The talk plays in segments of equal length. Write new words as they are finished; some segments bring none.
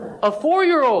A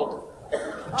 4-year-old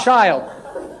child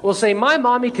will say, my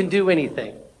mommy can do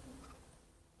anything.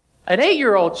 An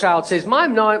 8-year-old child says, my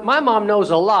mom knows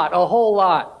a lot, a whole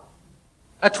lot.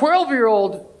 A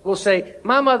 12-year-old will say,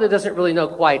 my mother doesn't really know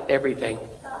quite everything.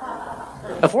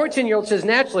 A 14-year-old says,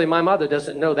 naturally, my mother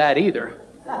doesn't know that either.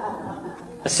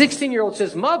 A 16-year-old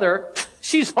says, mother,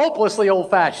 she's hopelessly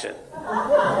old-fashioned.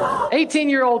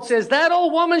 18-year-old says, that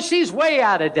old woman, she's way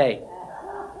out of date.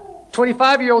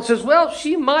 25-year-old says, well,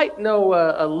 she might know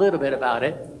a little bit about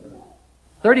it.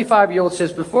 35-year-old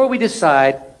says, before we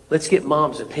decide, let's get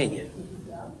mom's opinion.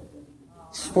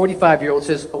 45-year-old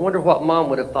says, I wonder what mom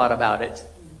would have thought about it.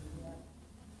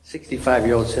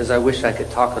 65-year-old says, I wish I could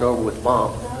talk it over with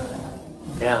mom.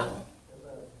 Yeah.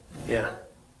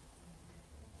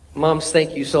 Moms,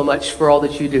 thank you so much for all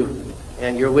that you do.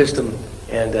 And your wisdom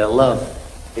and love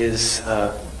is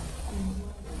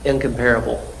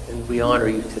incomparable. And we honor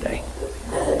you today.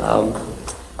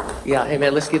 Hey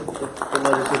man, let's give the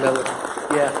mothers another.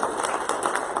 Yeah.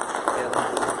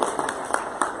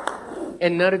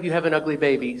 And none of you have an ugly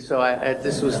baby, so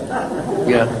this was,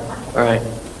 all right.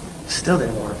 Still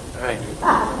didn't work.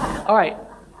 All right.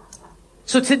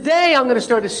 So today I'm going to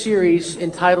start a series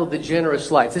entitled The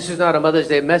Generous Life. This is not a Mother's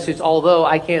Day message, although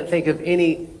I can't think of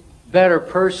any better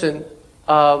person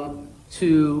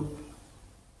to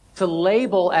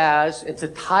label as and to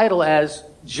title as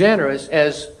generous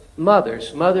as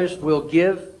mothers. Mothers will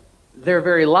give their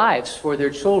very lives for their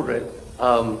children.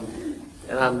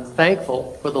 And I'm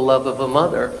thankful for the love of a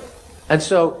mother. And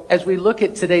so as we look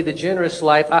at today, the generous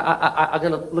life, I'm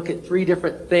going to look at 3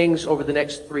 different things over the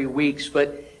next 3 weeks.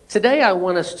 But today I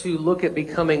want us to look at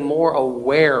becoming more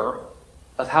aware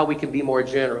of how we can be more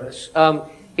generous.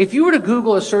 If you were to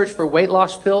Google a search for weight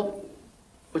loss pill,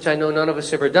 which I know none of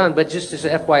us ever done, but just as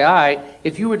FYI,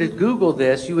 if you were to Google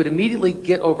this, you would immediately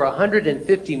get over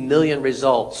 150 million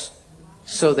results.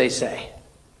 So they say.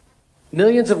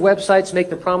 Millions of websites make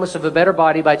the promise of a better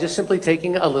body by just simply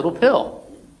taking a little pill.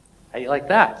 How do you like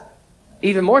that?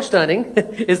 Even more stunning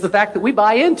is the fact that we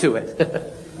buy into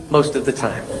it most of the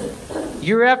time.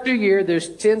 Year after year, there's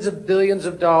tens of billions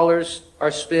of dollars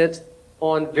are spent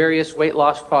on various weight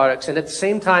loss products. And at the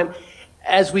same time,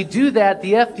 as we do that,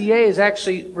 the FDA is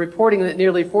actually reporting that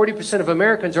nearly 40% of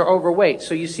Americans are overweight.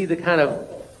 So you see the kind of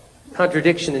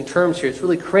contradiction in terms here. It's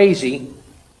really crazy.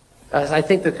 I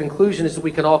think the conclusion is that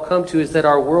we can all come to is that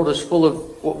our world is full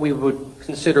of what we would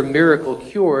consider miracle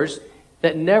cures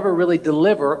that never really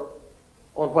deliver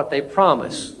on what they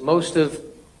promise. Most of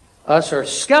us are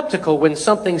skeptical when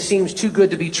something seems too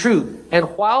good to be true.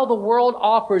 And while the world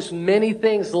offers many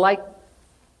things like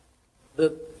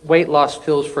the weight loss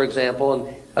pills, for example,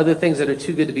 and other things that are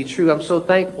too good to be true, I'm so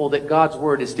thankful that God's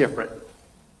Word is different.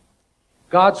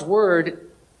 God's Word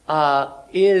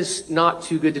is not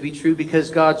too good to be true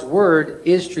because God's Word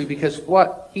is true, because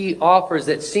what He offers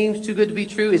that seems too good to be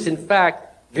true is in fact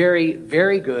very,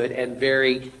 very good and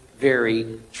very,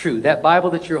 very true. That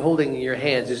Bible that you're holding in your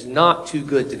hands is not too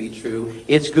good to be true.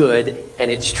 It's good and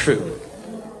it's true.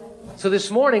 So this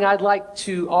morning I'd like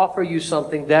to offer you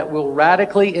something that will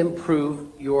radically improve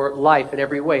your life in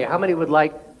every way. How many would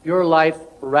like your life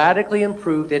radically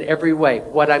improved in every way?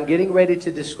 What I'm getting ready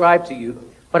to describe to you,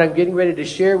 what I'm getting ready to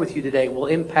share with you today will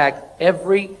impact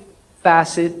every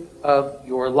facet of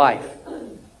your life.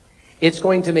 It's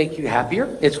going to make you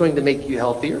happier. It's going to make you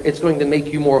healthier. It's going to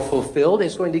make you more fulfilled.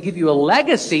 It's going to give you a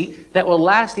legacy that will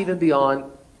last even beyond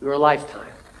your lifetime.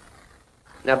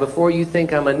 Now, before you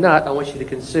think I'm a nut, I want you to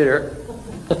consider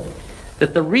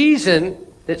that the reason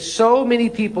that so many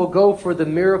people go for the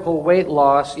miracle weight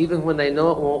loss, even when they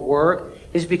know it won't work,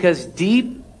 is because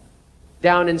deep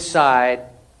down inside,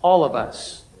 all of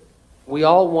us, we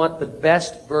all want the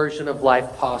best version of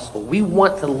life possible. We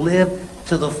want to live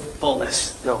to the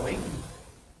fullest, don't we?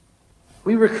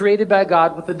 We were created by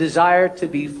God with a desire to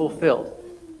be fulfilled,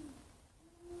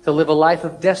 to live a life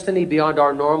of destiny beyond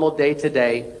our normal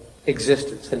day-to-day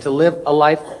existence, and to live a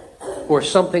life for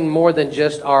something more than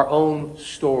just our own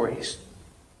stories.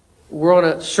 We're on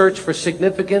a search for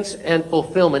significance and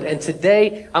fulfillment, and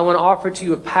today I want to offer to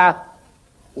you a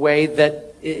pathway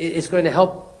that is going to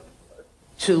help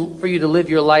for you to live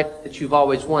your life that you've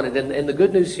always wanted. And the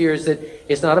good news here is that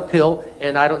it's not a pill,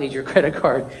 and I don't need your credit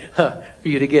card for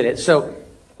you to get it. So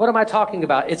what am I talking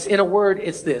about? It's in a word,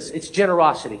 it's this. It's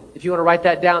generosity. If you want to write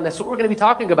that down, that's what we're going to be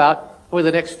talking about for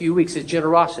the next few weeks, is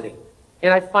generosity.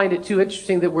 And I find it too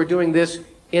interesting that we're doing this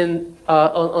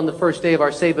on the first day of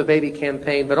our Save a Baby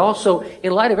campaign, but also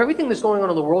in light of everything that's going on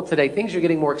in the world today. Things are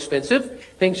getting more expensive.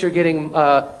 Things are getting,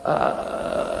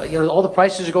 all the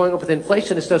prices are going up with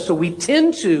inflation and stuff. So we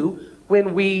tend to,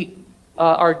 when we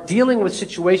are dealing with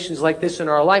situations like this in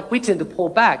our life, we tend to pull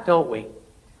back, don't we?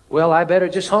 Well, I better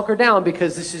just hunker down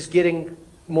because this is getting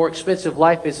more expensive,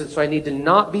 life isn't, so I need to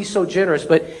not be so generous.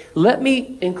 But let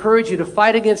me encourage you to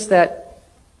fight against that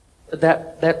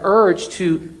urge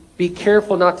to be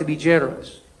careful not to be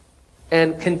generous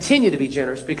and continue to be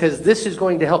generous, because this is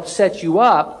going to help set you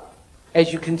up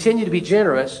as you continue to be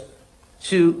generous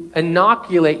to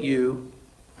inoculate you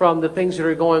from the things that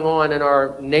are going on in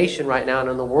our nation right now and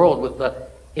in the world with the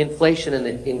inflation and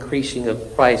the increasing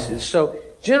of prices. So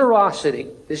generosity,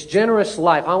 this generous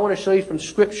life, I want to show you from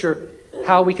Scripture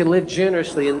how we can live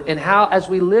generously, and how as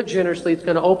we live generously, it's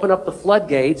going to open up the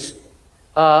floodgates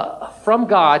from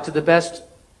God to the best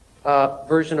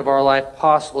version of our life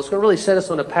possible. It's going to really set us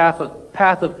on a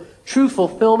path of true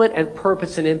fulfillment and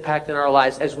purpose and impact in our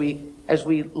lives as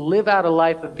we live out a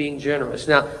life of being generous.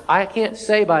 Now, I can't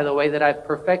say, by the way, that I've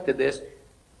perfected this.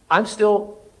 I'm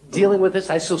still dealing with this.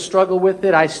 I still struggle with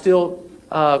it. I still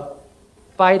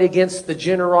fight against the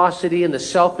generosity and the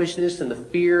selfishness and the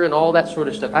fear and all that sort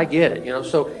of stuff. I get it,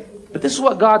 but this is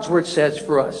what God's Word says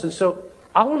for us. And so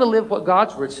I want to live what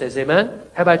God's Word says. Amen?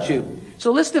 How about you?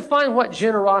 So let's define what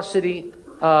generosity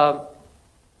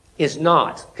is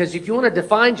not. Because if you want to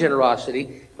define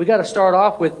generosity, we got to start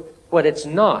off with what it's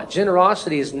not.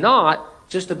 Generosity is not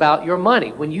just about your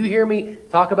money. When you hear me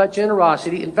talk about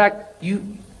generosity, in fact,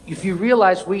 if you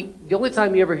realize the only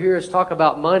time you ever hear us talk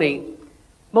about money,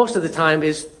 most of the time,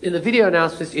 is in the video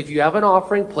announcements. If you have an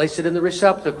offering, place it in the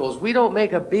receptacles. We don't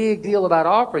make a big deal about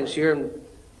offerings here, and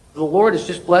the Lord has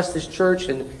just blessed this church,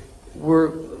 and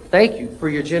thank you for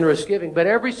your generous giving. But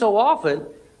every so often,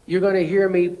 you're going to hear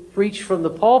me preach from the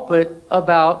pulpit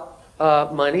about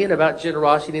money and about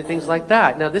generosity and things like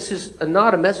that. Now, this is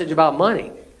not a message about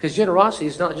money, because generosity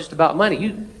is not just about money.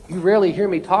 You rarely hear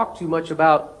me talk too much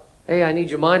about, hey, I need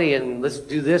your money and let's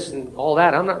do this and all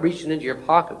that. I'm not reaching into your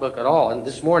pocketbook at all. And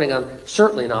this morning I'm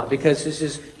certainly not, because this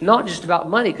is not just about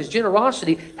money, because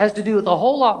generosity has to do with a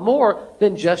whole lot more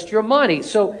than just your money.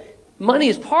 So money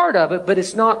is part of it, but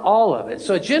it's not all of it.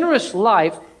 So a generous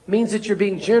life means that you're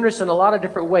being generous in a lot of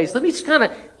different ways. Let me just kind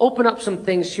of open up some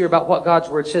things here about what God's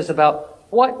Word says about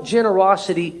what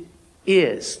generosity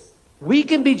is. We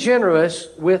can be generous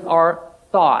with our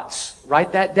thoughts.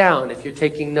 Write that down if you're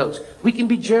taking notes. We can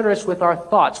be generous with our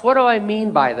thoughts. What do I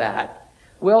mean by that?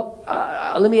 Well,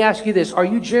 let me ask you this. Are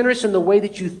you generous in the way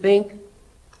that you think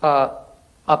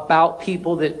about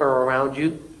people that are around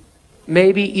you?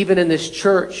 Maybe even in this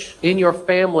church, in your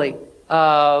family,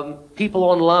 people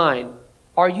online.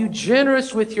 Are you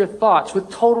generous with your thoughts, with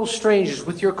total strangers,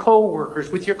 with your coworkers,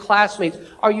 with your classmates?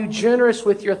 Are you generous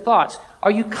with your thoughts?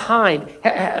 Are you kind?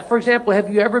 For example,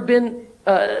 have you ever been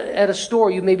at a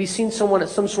store? You maybe seen someone at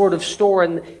some sort of store,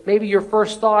 and maybe your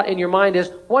first thought in your mind is,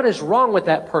 what is wrong with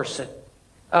that person?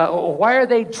 Why are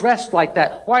they dressed like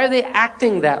that? Why are they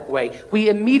acting that way? We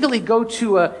immediately go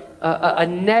to a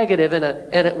negative,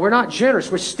 and we're not generous.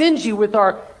 We're stingy with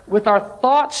our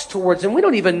thoughts towards them. We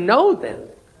don't even know them.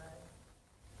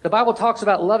 The Bible talks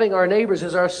about loving our neighbors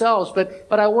as ourselves, but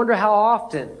I wonder how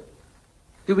often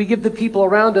do we give the people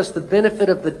around us the benefit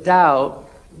of the doubt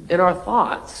in our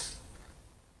thoughts?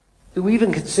 Do we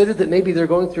even consider that maybe they're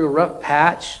going through a rough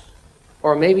patch?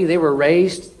 Or maybe they were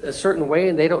raised a certain way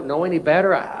and they don't know any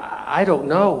better? I don't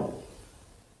know.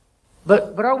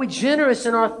 But are we generous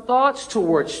in our thoughts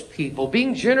towards people?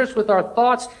 Being generous with our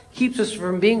thoughts keeps us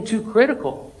from being too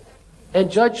critical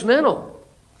and judgmental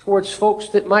towards folks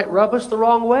that might rub us the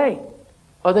wrong way,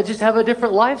 or that just have a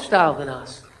different lifestyle than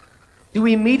us. Do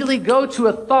we immediately go to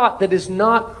a thought that is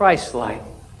not Christ-like?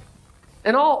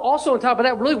 And also on top of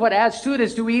that, really what adds to it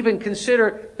is, do we even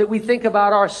consider that we think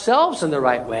about ourselves in the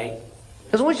right way?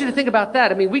 Because I want you to think about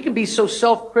that. I mean, we can be so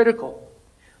self-critical.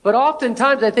 But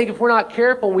oftentimes, I think if we're not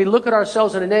careful, we look at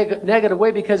ourselves in a negative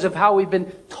way because of how we've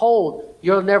been told,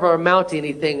 you'll never amount to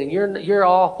anything, and you're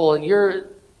awful, and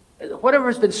whatever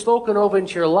has been spoken over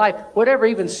into your life, whatever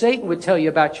even Satan would tell you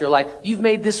about your life, you've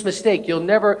made this mistake, you'll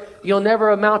never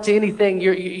amount to anything,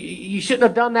 you shouldn't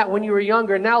have done that when you were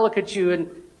younger, and now look at you. And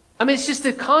I mean, it's just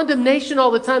the condemnation all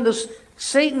the time.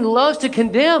 Satan loves to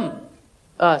condemn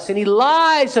us, and he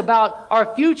lies about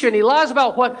our future, and he lies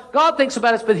about what God thinks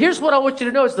about us. But here's what I want you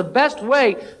to know: is the best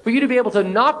way for you to be able to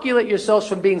inoculate yourselves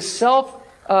from being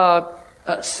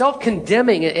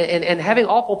self-condemning and having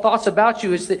awful thoughts about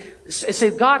you is to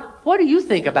say, God, what do you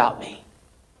think about me?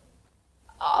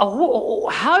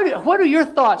 What are your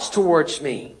thoughts towards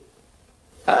me?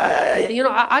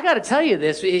 I got to tell you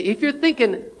this. If you're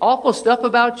thinking awful stuff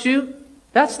about you,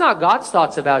 that's not God's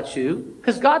thoughts about you,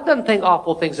 because God doesn't think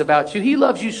awful things about you. He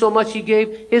loves you so much, He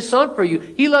gave His Son for you.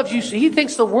 He loves you. He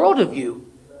thinks the world of you.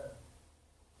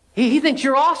 He thinks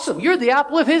you're awesome. You're the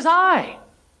apple of his eye.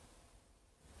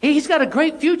 He's got a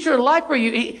great future in life for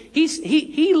you.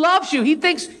 He loves you. He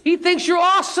thinks you're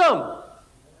awesome.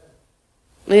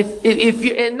 If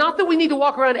you, and not that we need to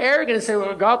walk around arrogant and say,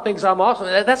 well, God thinks I'm awesome.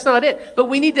 That's not it. But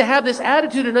we need to have this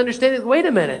attitude and understanding, wait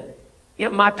a minute.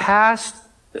 My past,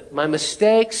 my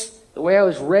mistakes, the way I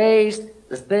was raised,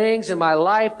 the things in my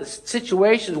life, the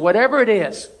situations, whatever it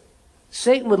is,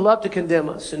 Satan would love to condemn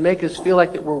us and make us feel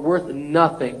like that we're worth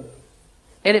nothing.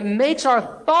 And it makes our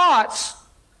thoughts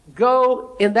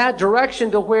go in that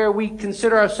direction to where we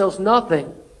consider ourselves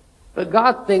nothing. But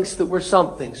God thinks that we're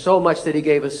something, so much that He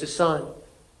gave us His Son.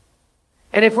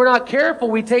 And if we're not careful,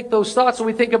 we take those thoughts and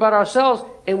we think about ourselves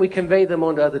and we convey them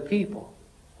onto other people.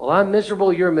 Well, I'm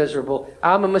miserable, you're miserable.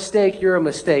 I'm a mistake, you're a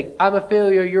mistake. I'm a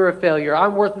failure, you're a failure.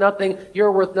 I'm worth nothing,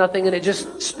 you're worth nothing. And it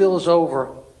just spills over.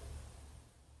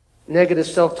 Negative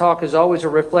self-talk is always a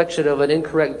reflection of an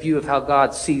incorrect view of how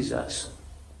God sees us.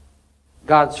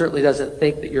 God certainly doesn't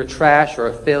think that you're trash or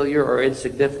a failure or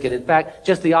insignificant. In fact,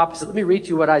 just the opposite. Let me read to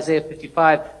you what Isaiah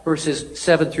 55 verses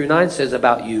 7 through 9 says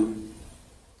about you.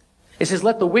 It says,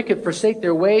 let the wicked forsake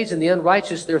their ways and the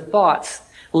unrighteous their thoughts.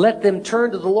 Let them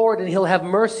turn to the Lord and He'll have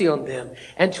mercy on them.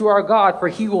 And to our God, for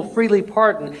He will freely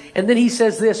pardon. And then He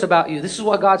says this about you. This is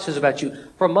what God says about you.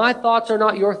 For my thoughts are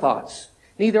not your thoughts.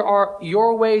 Neither are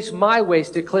your ways my ways,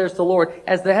 declares the Lord.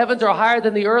 As the heavens are higher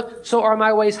than the earth, so are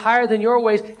my ways higher than your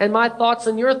ways, and my thoughts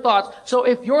than your thoughts. So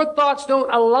if your thoughts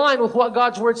don't align with what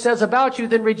God's Word says about you,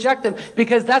 then reject them,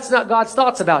 because that's not God's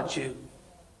thoughts about you.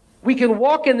 We can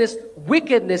walk in this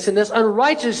wickedness and this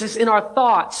unrighteousness in our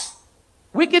thoughts.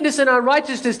 Wickedness and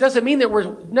unrighteousness doesn't mean that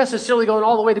we're necessarily going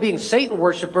all the way to being Satan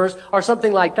worshipers or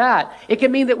something like that. It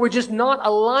can mean that we're just not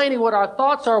aligning what our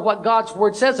thoughts are, what God's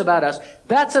Word says about us.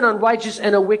 That's an unrighteous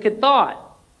and a wicked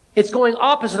thought. It's going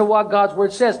opposite of what God's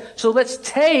Word says. So let's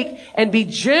take and be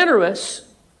generous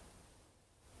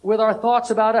with our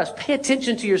thoughts about us. Pay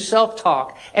attention to your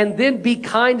self-talk, and then be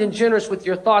kind and generous with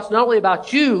your thoughts, not only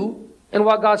about you and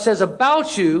what God says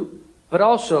about you, but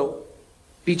also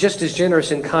be just as generous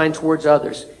and kind towards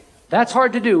others. That's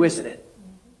hard to do, isn't it?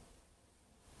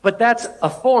 But that's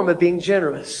a form of being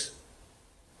generous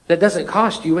that doesn't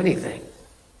cost you anything.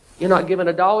 You're not giving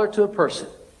 $1 to a person.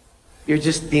 You're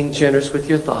just being generous with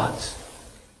your thoughts.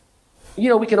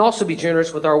 We can also be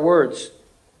generous with our words.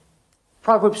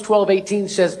 Proverbs 12:18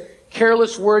 says,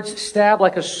 careless words stab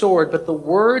like a sword, but the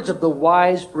words of the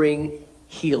wise bring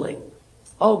healing.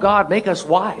 Oh God, make us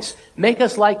wise. Make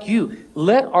us like you.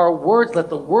 Let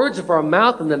the words of our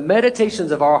mouth and the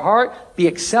meditations of our heart be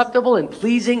acceptable and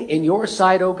pleasing in your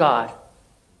sight, O God.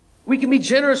 We can be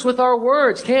generous with our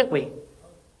words, can't we?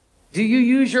 Do you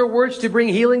use your words to bring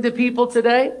healing to people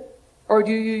today? Or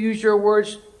do you use your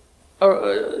words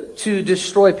to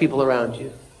destroy people around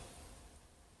you?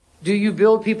 Do you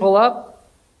build people up?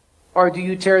 Or do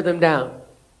you tear them down?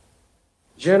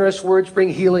 Generous words bring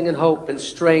healing and hope and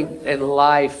strength and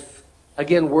life.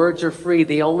 Again, words are free.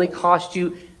 They only cost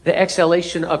you the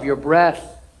exhalation of your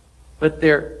breath. But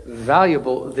they're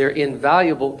valuable, they're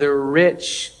invaluable, they're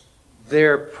rich,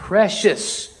 they're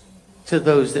precious to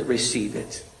those that receive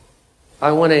it.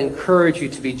 I want to encourage you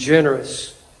to be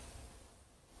generous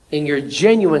in your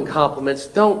genuine compliments.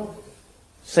 Don't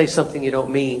say something you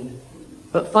don't mean,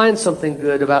 but find something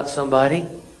good about somebody.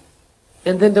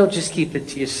 And then don't just keep it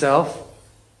to yourself.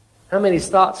 How many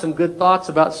thought some good thoughts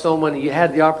about someone and you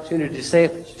had the opportunity to say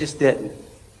it, but you just didn't?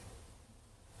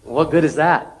 What good is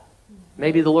that?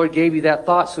 Maybe the Lord gave you that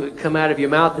thought so it would come out of your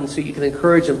mouth and so you can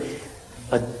encourage them.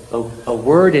 A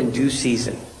word in due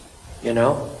season,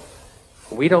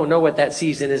 We don't know what that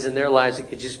season is in their lives. It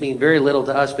could just mean very little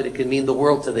to us, but it could mean the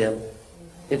world to them.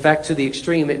 In fact, to the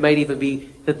extreme, it might even be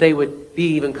that they would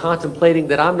be even contemplating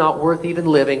that I'm not worth even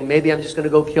living. Maybe I'm just going to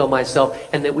go kill myself.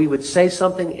 And that we would say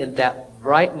something in that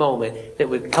right moment that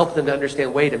would help them to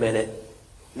understand, wait a minute,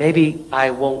 maybe I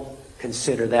won't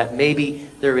consider that. Maybe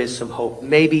there is some hope.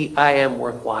 Maybe I am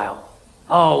worthwhile.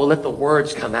 Oh, let the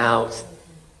words come out.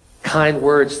 Kind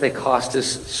words, they cost us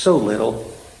so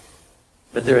little,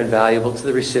 but they're invaluable to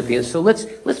the recipient. So let's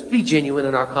be genuine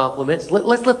in our compliments.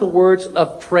 Let's let the words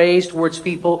of praise towards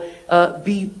people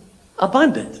be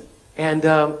abundant. And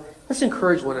let's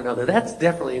encourage one another. That's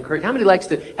definitely encouraging. How many likes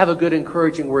to have a good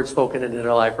encouraging word spoken into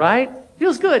their life, right?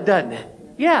 Feels good, doesn't it?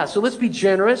 Yeah, so let's be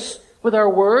generous with our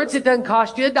words. It doesn't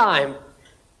cost you a dime,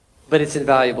 but it's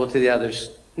invaluable to the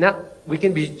others. Now, we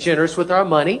can be generous with our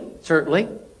money, certainly.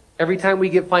 Every time we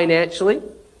give financially,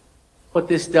 what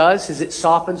this does is it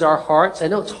softens our hearts. I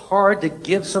know it's hard to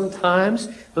give sometimes,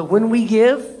 but when we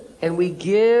give, and we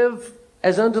give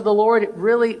as unto the Lord, it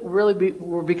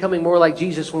we're becoming more like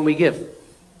Jesus when we give.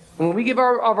 When we give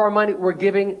of our money,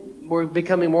 we're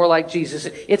becoming more like Jesus.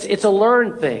 It's a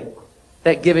learned thing,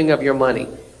 that giving of your money.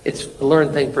 It's a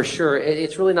learned thing for sure.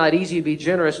 It's really not easy to be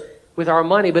generous with our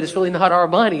money, but it's really not our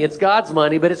money. It's God's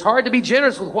money, but it's hard to be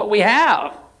generous with what we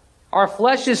have. Our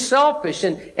flesh is selfish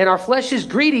and our flesh is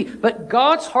greedy, but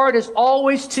God's heart is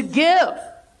always to give.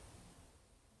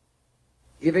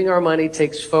 Giving our money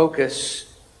takes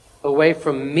focus away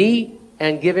from me,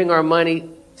 and giving our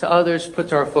money to others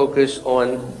puts our focus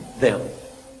on them.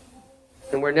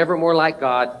 And we're never more like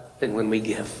God than when we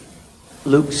give.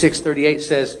 Luke 6:38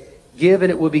 says, "Give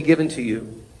and it will be given to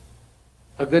you.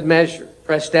 A good measure,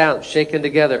 pressed down, shaken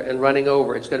together, and running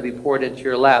over. It's going to be poured into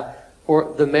your lap.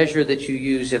 For the measure that you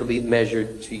use, it'll be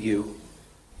measured to you."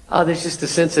 Oh, there's just a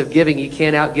sense of giving. You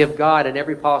can't outgive God in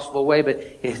every possible way, but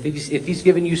if He's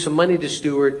given you some money to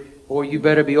steward, or you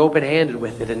better be open-handed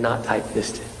with it and not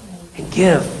tight-fisted. And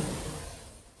give.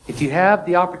 If you have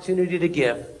the opportunity to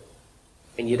give,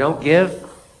 and you don't give,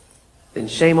 then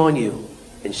shame on you,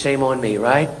 and shame on me,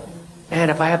 right? Man,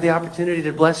 if I have the opportunity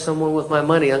to bless someone with my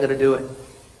money, I'm going to do it.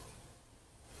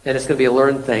 And it's going to be a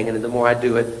learned thing, and the more I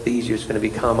do it, the easier it's going to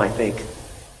become, I think.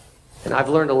 And I've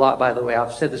learned a lot, by the way.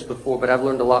 I've said this before, but I've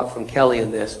learned a lot from Kelly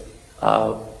in this.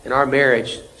 In our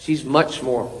marriage, she's much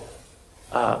more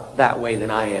that way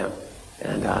than I am.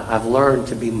 And I've learned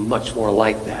to be much more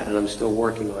like that, and I'm still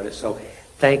working on it. So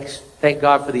thank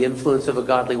God for the influence of a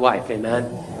godly wife, amen,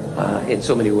 in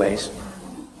so many ways.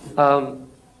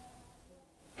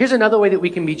 Here's another way that we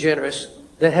can be generous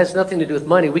that has nothing to do with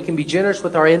money. We can be generous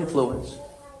with our influence.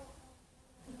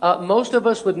 Most of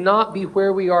us would not be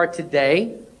where we are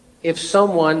today if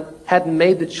someone hadn't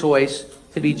made the choice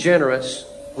to be generous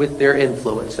with their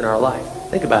influence in our life.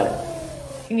 Think about it.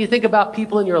 Can you think about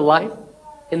people in your life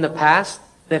in the past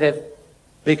that have,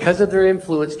 because of their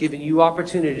influence, given you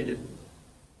opportunity to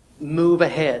move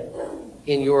ahead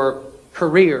in your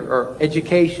career or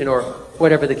education or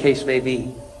whatever the case may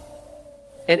be?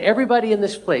 And everybody in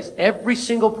this place, every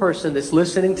single person that's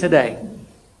listening today,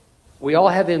 we all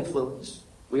have influence.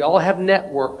 We all have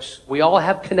networks. We all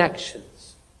have connections.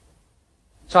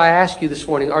 So I ask you this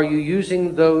morning, are you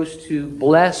using those to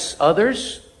bless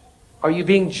others? Are you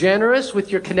being generous with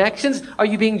your connections? Are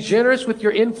you being generous with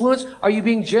your influence? Are you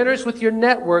being generous with your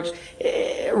networks?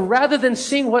 Rather than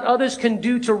seeing what others can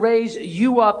do to raise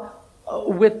you up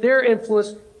with their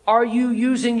influence, are you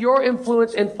using your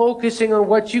influence and focusing on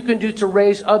what you can do to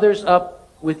raise others up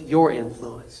with your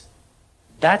influence?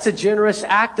 That's a generous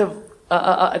act of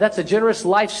that's a generous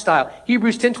lifestyle.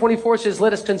 Hebrews 10:24 says,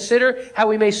 "Let us consider how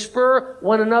we may spur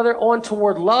one another on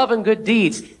toward love and good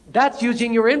deeds." That's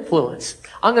using your influence.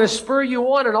 I'm going to spur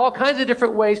you on in all kinds of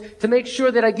different ways to make sure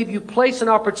that I give you place and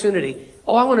opportunity.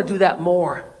 Oh, I want to do that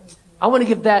more. I want to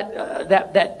give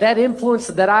that influence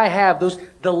that I have,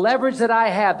 the leverage that I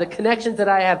have, the connections that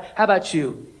I have. How about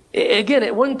you? Again,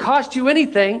 it wouldn't cost you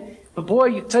anything, but boy,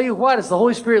 you tell you what, as the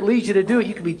Holy Spirit leads you to do it,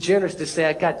 you can be generous to say,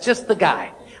 "I got just the guy.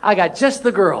 I got just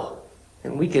the girl."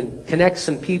 And we can connect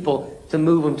some people to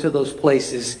move them to those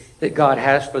places that God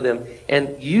has for them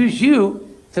and use you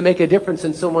to make a difference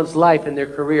in someone's life, in their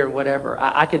career, and whatever.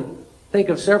 I can think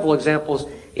of several examples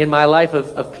in my life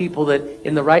of people that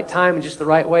in the right time and just the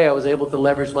right way I was able to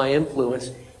leverage my influence.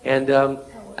 And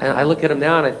I look at them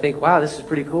now and I think, wow, this is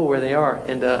pretty cool where they are.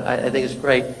 And I think it's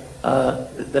great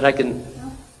that I can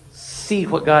see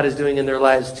what God is doing in their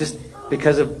lives just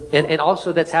because of, and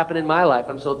also that's happened in my life.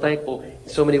 I'm so thankful in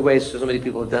so many ways, so many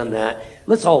people have done that.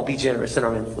 Let's all be generous in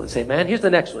our influence. Amen. Here's the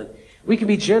next one. We can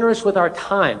be generous with our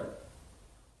time.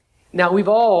 Now, we've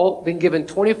all been given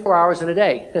 24 hours in a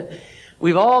day.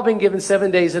 We've all been given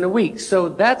 7 days in a week. So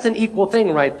that's an equal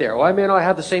thing right there. Well, I may not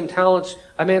have the same talents.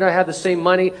 I may not have the same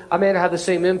money. I may not have the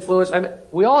same influence.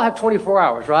 We all have 24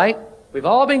 hours, right? We've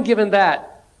all been given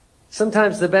that.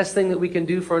 Sometimes the best thing that we can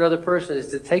do for another person is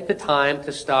to take the time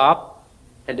to stop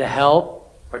and to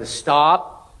help, or to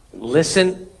stop and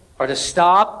listen, or to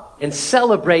stop and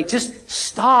celebrate. Just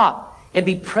stop and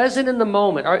be present in the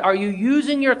moment. Are you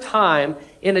using your time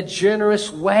in a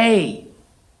generous way?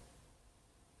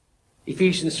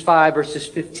 Ephesians 5 verses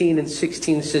 15 and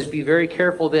 16 says, "Be very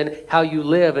careful then how you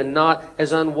live, and not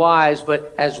as unwise,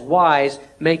 but as wise,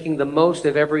 making the most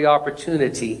of every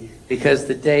opportunity, because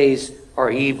the days are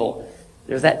evil."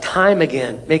 There's that time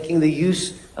again, making the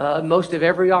use most of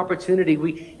every opportunity.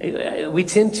 We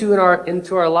tend to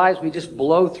into our lives, we just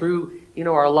blow through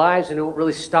our lives and don't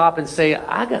really stop and say,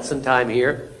 "I got some time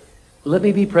here. Let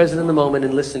me be present in the moment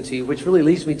and listen to you," which really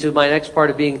leads me to my next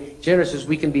part of being generous, is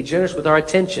we can be generous with our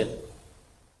attention.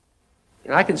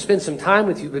 I can spend some time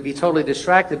with you but be totally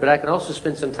distracted, but I can also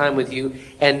spend some time with you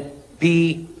and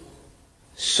be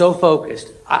So focused.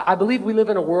 I believe we live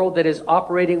in a world that is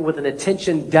operating with an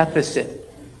attention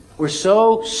deficit. We're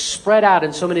so spread out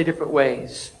in so many different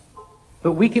ways.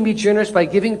 But we can be generous by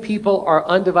giving people our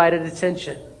undivided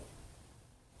attention.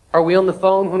 Are we on the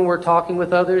phone when we're talking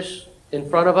with others in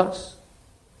front of us?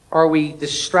 Are we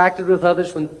distracted with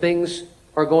others when things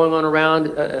are going on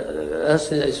around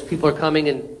us as people are coming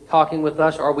and talking with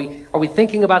us? Are we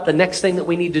thinking about the next thing that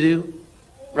we need to do?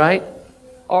 Right?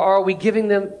 Or are we giving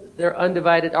them our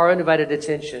undivided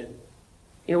attention?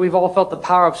 You know, we've all felt the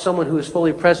power of someone who is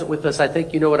fully present with us. I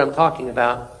think you know what I'm talking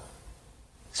about.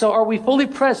 So are we fully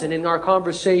present in our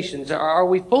conversations? Are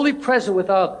we fully present with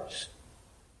others?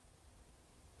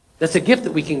 That's a gift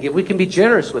that we can give. We can be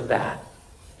generous with that.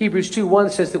 Hebrews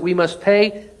 2:1 says that we must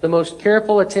pay the most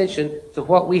careful attention to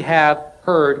what we have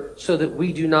heard so that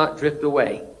we do not drift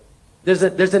away. There's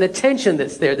an attention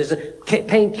that's there. There's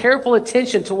paying careful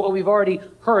attention to what we've already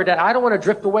heard. I don't want to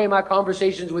drift away in my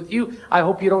conversations with you. I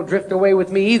hope you don't drift away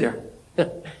with me either.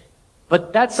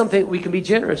 But that's something we can be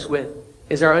generous with,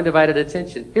 is our undivided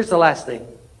attention. Here's the last thing.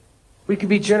 We can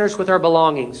be generous with our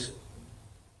belongings.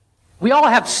 We all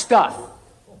have stuff,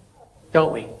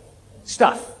 don't we?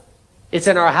 Stuff. It's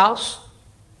in our house.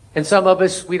 And some of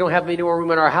us, we don't have any more room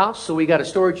in our house, so we got a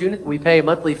storage unit we pay a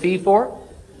monthly fee for,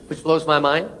 which blows my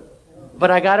mind. But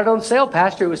I got it on sale,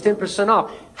 Pastor. It was 10%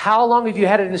 off. How long have you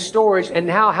had it in storage, and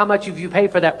how much have you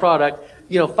paid for that product,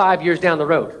 5 years down the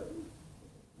road?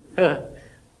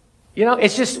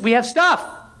 It's just, we have stuff.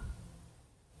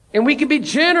 And we can be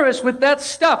generous with that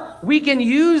stuff. We can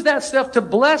use that stuff to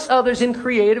bless others in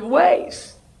creative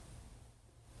ways.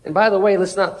 And by the way,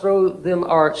 let's not throw them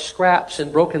our scraps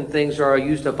and broken things or our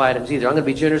used up items either. I'm going to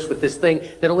be generous with this thing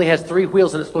that only has 3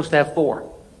 wheels and it's supposed to have 4.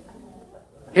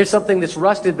 Here's something that's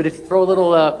rusted, but if you throw a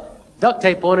little duct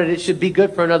tape on it, it should be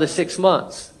good for another 6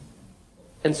 months.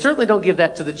 And certainly don't give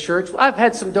that to the church. I've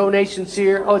had some donations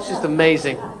here. Oh, it's just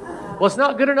amazing. Well, it's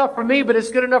not good enough for me, but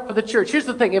it's good enough for the church. Here's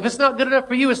the thing. If it's not good enough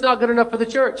for you, it's not good enough for the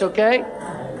church, okay?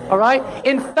 All right?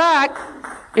 In fact,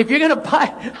 if you're going to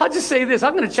buy, I'll just say this.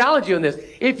 I'm going to challenge you on this.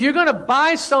 If you're going to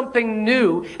buy something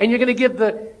new and you're going to give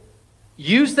the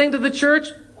used thing to the church,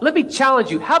 let me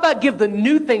challenge you. How about give the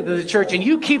new thing to the church and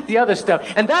you keep the other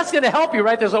stuff? And that's going to help you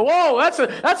right there. So, whoa,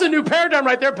 that's a new paradigm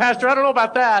right there, Pastor. I don't know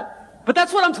about that. But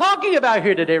that's what I'm talking about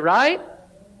here today, right?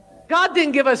 God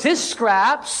didn't give us his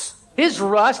scraps, his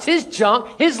rust, his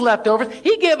junk, his leftovers.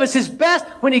 He gave us his best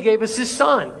when he gave us his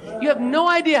son. You have no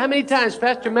idea how many times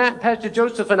Pastor Matt, Pastor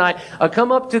Joseph, and I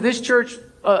come up to this church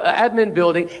admin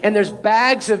building, and there's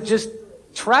bags of just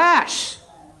trash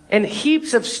and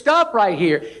heaps of stuff right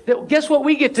here. That, guess what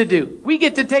we get to do? We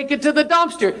get to take it to the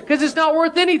dumpster because it's not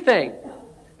worth anything.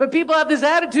 But people have this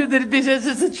attitude that it says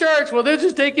it's a church. Well, they'll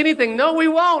just take anything. No, we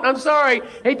won't. I'm sorry.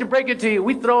 Hate to break it to you.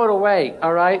 We throw it away.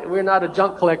 All right? We're not a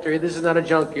junk collector. This is not a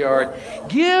junkyard.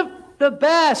 Give the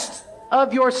best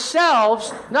of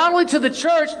yourselves, not only to the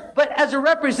church, but as a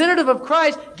representative of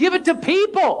Christ, give it to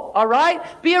people. All right?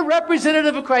 Be a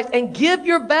representative of Christ and give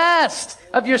your best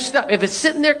of your stuff. If it's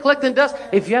sitting there collecting dust,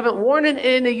 if you haven't worn it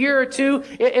in a year or two,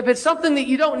 if it's something that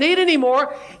you don't need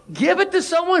anymore, give it to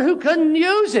someone who couldn't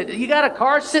use it. You got a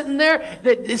car sitting there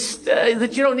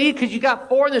that you don't need because you got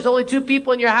 4 and there's only 2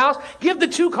 people in your house. Give the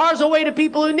 2 cars away to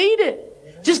people who need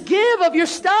it. Just give of your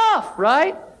stuff,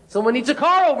 right? Someone needs a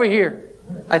car over here,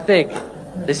 I think.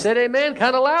 They said amen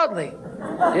kind of loudly.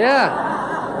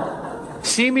 Yeah.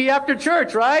 See me after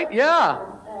church, right? Yeah.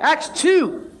 Acts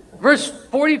 2. Verse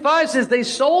 45 says, they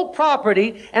sold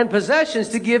property and possessions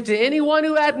to give to anyone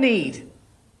who had need.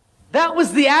 That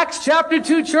was the Acts chapter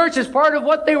 2 church. As part of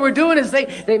what they were doing is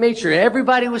they made sure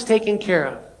everybody was taken care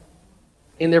of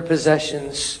in their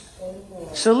possessions.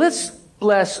 So let's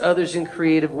bless others in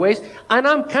creative ways. And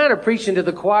I'm kind of preaching to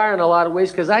the choir in a lot of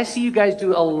ways because I see you guys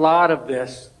do a lot of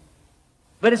this.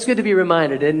 But it's good to be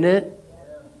reminded, isn't it?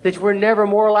 That we're never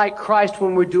more like Christ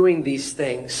when we're doing these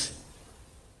things.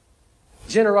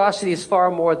 Generosity is far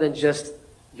more than just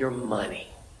your money.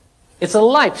 It's a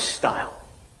lifestyle.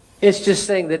 It's just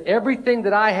saying that everything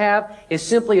that I have is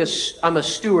simply I'm a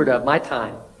steward of my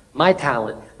time, my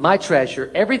talent, my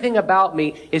treasure. Everything about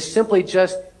me is simply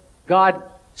just God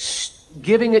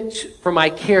giving it for my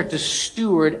care to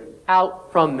steward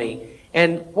out from me.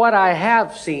 And what I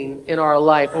have seen in our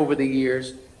life over the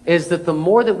years is that the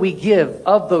more that we give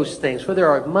of those things, whether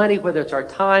our money, whether it's our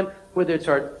time, whether it's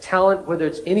our talent, whether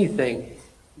it's anything,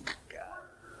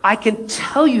 I can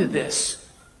tell you this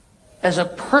as a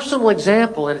personal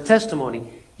example and a testimony.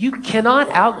 You cannot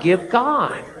outgive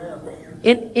God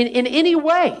in any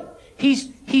way.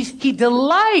 He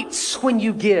delights when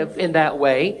you give in that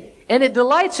way. And it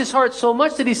delights his heart so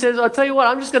much that he says, I'll tell you what,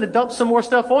 I'm just going to dump some more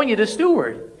stuff on you to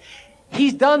steward.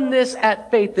 He's done this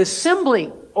at Faith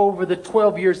Assembly over the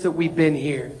 12 years that we've been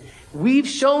here. We've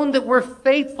shown that we're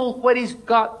faithful what he's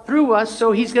got through us,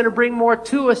 so he's going to bring more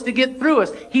to us to get through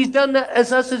us. He's done that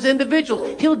as us as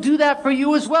individuals. He'll do that for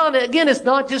you as well. And again, it's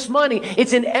not just money.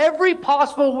 It's in every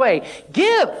possible way.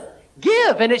 Give,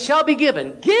 and it shall be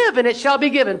given. Give, and it shall be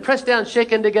given. Pressed down,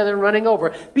 shaken together, and running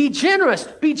over. Be generous.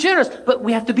 But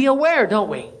we have to be aware, don't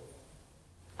we?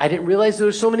 I didn't realize there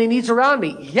were so many needs around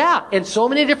me. Yeah, in so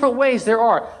many different ways there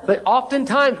are. But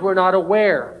oftentimes we're not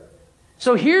aware.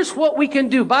 So here's what we can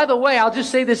do. By the way, I'll just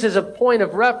say this as a point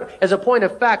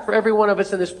of fact for every one of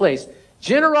us in this place.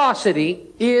 Generosity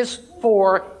is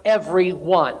for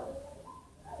everyone.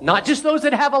 Not just those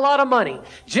that have a lot of money.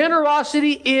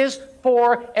 Generosity is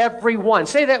for everyone.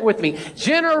 Say that with me.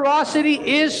 Generosity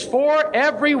is for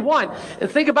everyone. And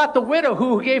think about the widow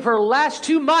who gave her last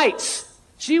 2 mites.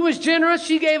 She was generous.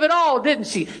 She gave it all, didn't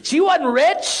she? She wasn't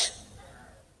rich.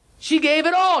 She gave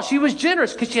it all. She was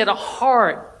generous because she had a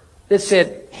heart that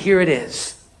said, here it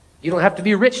is. You don't have to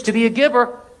be rich to be a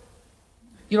giver.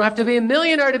 You don't have to be a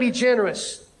millionaire to be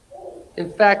generous.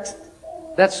 In fact,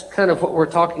 that's kind of what we're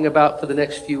talking about for the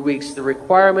next few weeks. The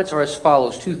requirements are as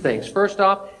follows. 2 things. First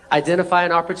off, identify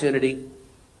an opportunity.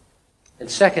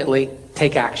 And secondly,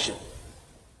 take action.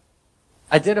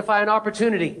 Identify an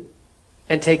opportunity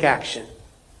and take action.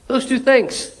 Those 2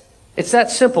 things. It's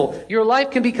that simple. Your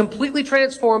life can be completely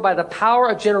transformed by the power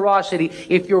of generosity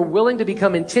if you're willing to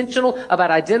become intentional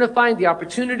about identifying the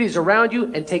opportunities around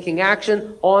you and taking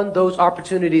action on those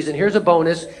opportunities. And here's a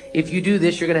bonus. If you do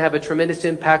this, you're going to have a tremendous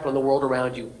impact on the world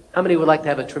around you. How many would like to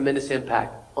have a tremendous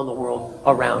impact on the world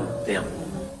around them?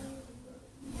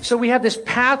 So we have this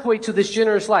pathway to this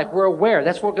generous life. We're aware.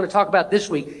 That's what we're going to talk about this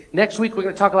week. Next week, we're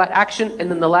going to talk about action. And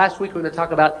then the last week, we're going to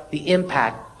talk about the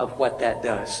impact of what that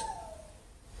does.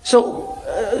 So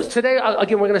today,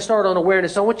 again, we're going to start on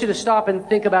awareness. I want you to stop and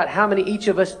think about how many each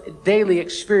of us daily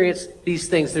experience these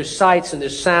things. There's sights and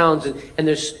there's sounds and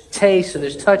there's tastes and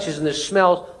there's touches and there's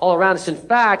smells all around us. In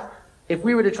fact, if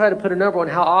we were to try to put a number on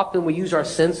how often we use our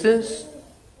senses,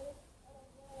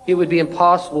 it would be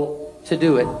impossible to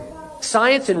do it.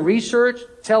 Science and research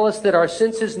tell us that our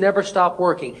senses never stop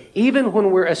working. Even when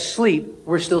we're asleep,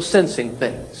 we're still sensing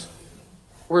things.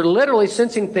 We're literally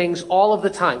sensing things all of the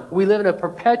time. We live in a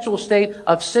perpetual state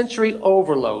of sensory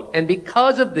overload. And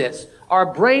because of this, our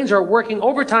brains are working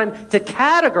overtime to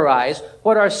categorize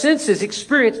what our senses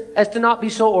experience as to not be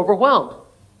so overwhelmed.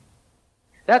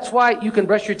 That's why you can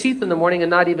brush your teeth in the morning and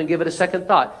not even give it a second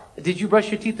thought. Did you brush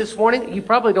your teeth this morning? You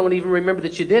probably don't even remember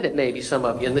that you did it, maybe, some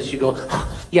of you, unless you go,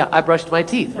 yeah, I brushed my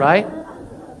teeth, right?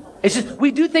 It's just,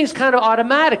 we do things kind of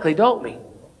automatically, don't we?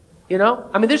 You know?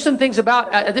 I mean, there's some things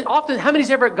about, often, how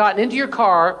many's ever gotten into your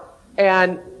car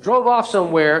and drove off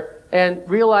somewhere and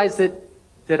realized that,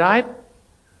 did I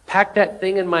pack that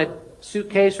thing in my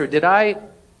suitcase, or did I,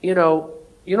 you know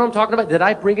what I'm talking about? Did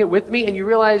I bring it with me? And you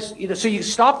realize, so you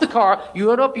stop the car,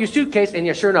 you open up your suitcase, and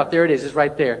yeah, sure enough, there it is. It's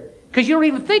right there. Because you don't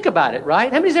even think about it,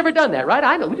 right? How many's ever done that, right?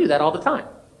 I know, we do that all the time.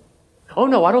 Oh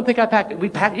no, I don't think I packed it. We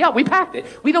packed it.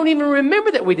 We don't even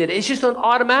remember that we did it. It's just an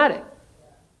automatic.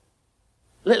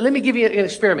 Let me give you an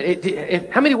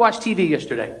experiment. How many watched TV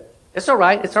yesterday? It's all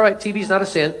right. It's all right. TV's not a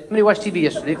sin. How many watched TV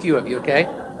yesterday? A few of you, okay?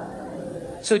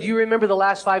 So do you remember the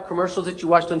last 5 commercials that you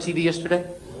watched on TV yesterday?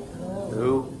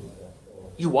 No.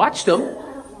 You watched them?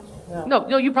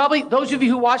 No, you probably, those of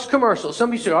you who watched commercials, some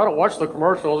of you say, I don't watch the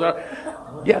commercials.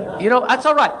 Yeah, that's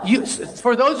all right.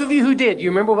 For those of you who did,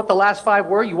 you remember what the last 5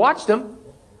 were? You watched them.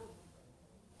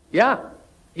 Yeah.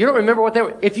 You don't remember what they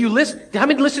were. If you listen, how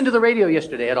many listened to the radio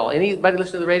yesterday at all? Anybody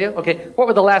listen to the radio? Okay. What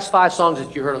were the last 5 songs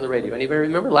that you heard on the radio? Anybody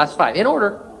remember? The last 5. In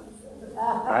order.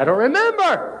 I don't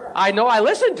remember. I know I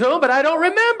listened to them, but I don't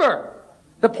remember.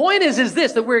 The point is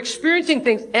this, that we're experiencing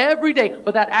things every day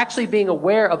without actually being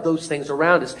aware of those things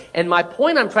around us. And my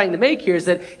point I'm trying to make here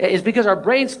is because our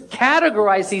brains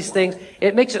categorize these things,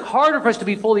 it makes it harder for us to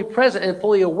be fully present and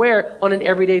fully aware on an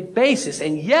everyday basis.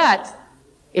 And yet,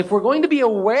 if we're going to be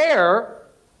aware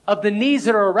of the needs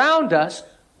that are around us,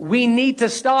 we need to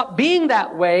stop being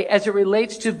that way as it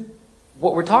relates to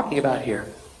what we're talking about here.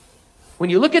 When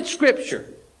you look at Scripture,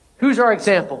 who's our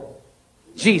example?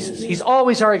 Jesus. He's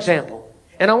always our example.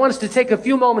 And I want us to take a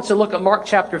few moments to look at Mark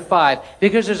chapter 5,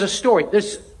 because there's a story.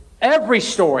 There's every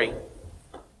story.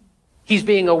 He's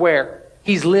being aware.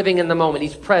 He's living in the moment.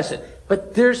 He's present.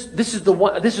 But this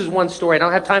is one story. I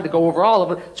don't have time to go over all of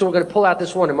them, so we're going to pull out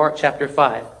this one in Mark chapter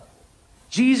 5.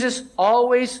 Jesus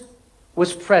always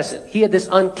was present. He had this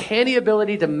uncanny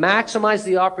ability to maximize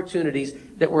the opportunities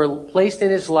that were placed in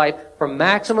his life for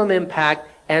maximum impact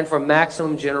and for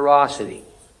maximum generosity.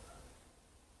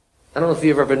 I don't know if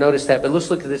you've ever noticed that, but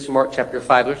let's look at this in Mark chapter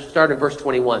 5. Let's start in verse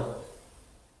 21.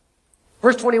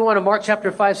 Verse 21 of Mark chapter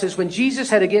 5 says, when Jesus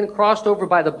had again crossed over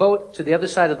by the boat to the other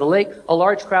side of the lake, a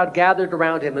large crowd gathered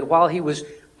around him. And while he was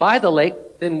by the lake,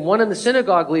 then one of the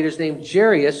synagogue leaders named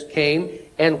Jairus came,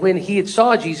 and when he had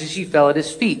saw Jesus, he fell at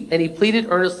his feet. And he pleaded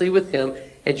earnestly with him.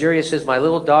 And Jairus says, my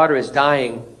little daughter is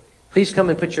dying. Please come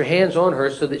and put your hands on her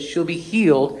so that she'll be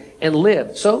healed and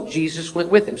live. So Jesus went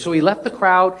with him. So he left the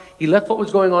crowd, he left what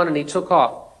was going on, and he took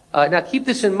off. Now keep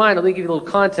this in mind. Let me give you a little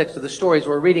context of the stories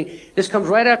we're reading. This comes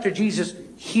right after Jesus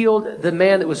healed the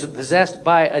man that was possessed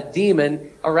by a demon,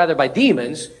 or rather by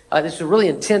demons. This is a really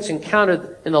intense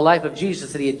encounter in the life of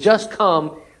Jesus that he had just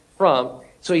come from.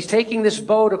 So he's taking this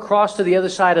boat across to the other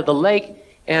side of the lake,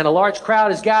 and a large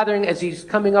crowd is gathering as he's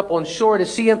coming up on shore to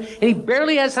see him. And he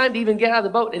barely has time to even get out of the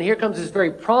boat. And here comes this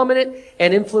very prominent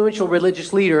and influential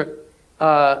religious leader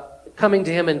coming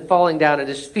to him and falling down at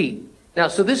his feet. Now,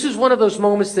 so this is one of those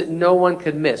moments that no one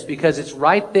could miss because it's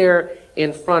right there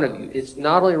in front of you. It's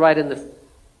not only right in the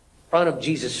front of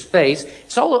Jesus' face,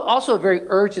 it's also a very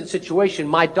urgent situation.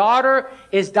 My daughter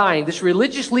is dying. This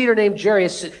religious leader named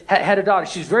Jairus had a daughter.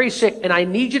 She's very sick, and I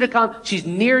need you to come. She's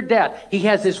near death. He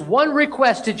has this one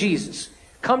request to Jesus.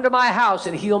 Come to my house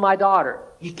and heal my daughter.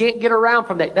 You can't get around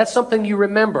from that. That's something you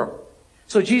remember.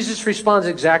 So Jesus responds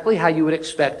exactly how you would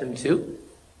expect him to.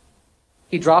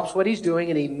 He drops what he's doing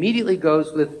and he immediately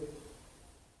goes with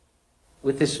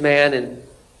this man. And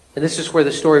this is where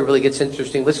the story really gets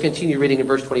interesting. Let's continue reading in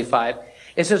verse 25.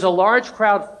 It says, a large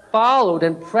crowd followed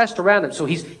and pressed around him. So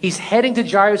he's heading to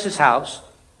Jairus' house.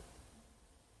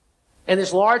 And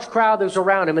this large crowd that was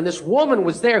around him. And this woman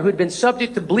was there who had been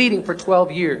subject to bleeding for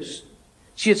 12 years.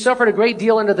 She had suffered a great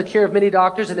deal under the care of many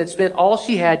doctors and had spent all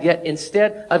she had, yet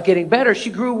instead of getting better, she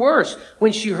grew worse.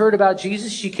 When she heard about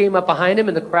Jesus, she came up behind him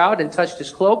in the crowd and touched his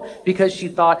cloak because she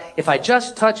thought, if I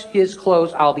just touch his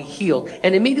clothes, I'll be healed.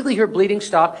 And immediately her bleeding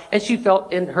stopped and she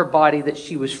felt in her body that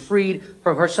she was freed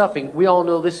from her suffering. We all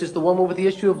know this is the woman with the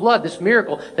issue of blood, this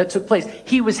miracle that took place.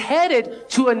 He was headed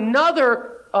to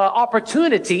another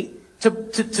opportunity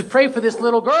to pray for this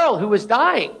little girl who was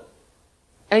dying.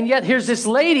 And yet here's this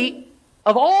lady.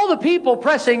 Of all the people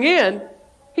pressing in,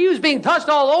 he was being touched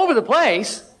all over the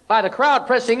place by the crowd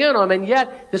pressing in on him. And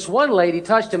yet this one lady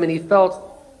touched him and he felt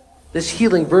this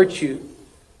healing virtue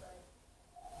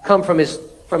come from his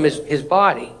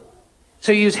body.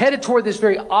 So he was headed toward this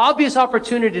very obvious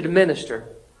opportunity to minister.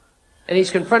 And he's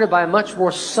confronted by a much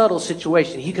more subtle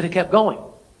situation. He could have kept going,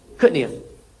 couldn't he have?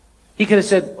 He could have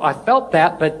said, I felt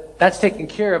that, but that's taken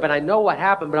care of and I know what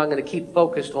happened, but I'm going to keep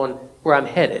focused on where I'm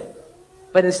headed.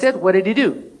 But instead, what did he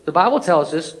do? The Bible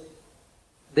tells us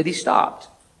that he stopped.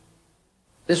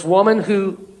 This woman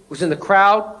who was in the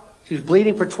crowd, she was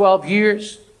bleeding for 12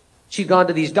 years. She'd gone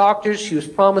to these doctors. She was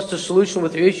promised a solution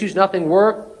with her issues. Nothing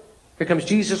worked. Here comes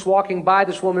Jesus walking by.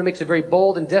 This woman makes a very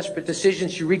bold and desperate decision.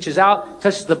 She reaches out,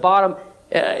 touches the bottom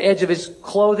edge of his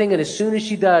clothing, and as soon as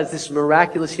she does, this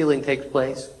miraculous healing takes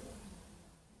place.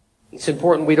 It's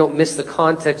important we don't miss the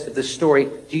context of this story.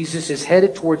 Jesus is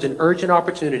headed towards an urgent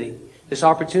opportunity. This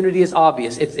opportunity is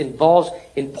obvious. It involves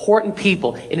important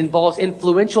people. It involves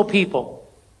influential people.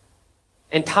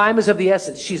 And time is of the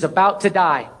essence. She's about to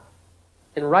die.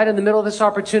 And right in the middle of this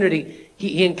opportunity,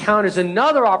 he encounters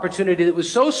another opportunity that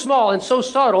was so small and so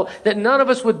subtle that none of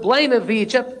us would blame him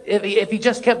if he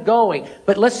just kept going.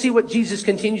 But let's see what Jesus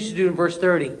continues to do in verse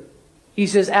 30. He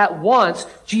says, at once,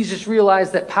 Jesus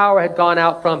realized that power had gone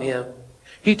out from him.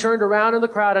 He turned around in the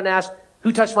crowd and asked,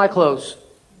 who touched my clothes?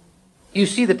 You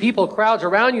see the people, crowds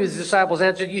around you, his disciples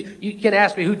answered, you can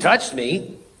ask me who touched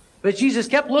me. But Jesus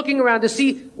kept looking around to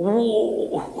see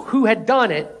who had done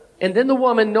it. And then the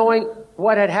woman, knowing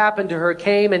what had happened to her,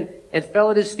 came and fell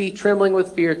at his feet, trembling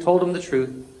with fear, told him the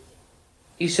truth.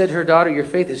 He said to her, daughter, your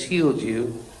faith has healed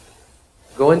you.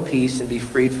 Go in peace and be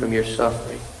freed from your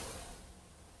suffering.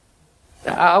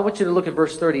 Now, I want you to look at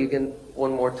verse 30 again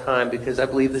one more time, because I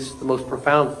believe this is the most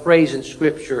profound phrase in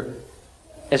Scripture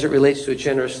as it relates to a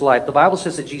generous life. The Bible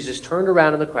says that Jesus turned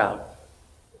around in the crowd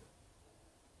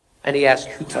and he asked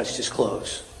who touched his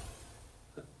clothes.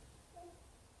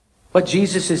 What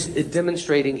Jesus is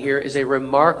demonstrating here is a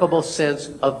remarkable sense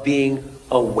of being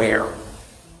aware,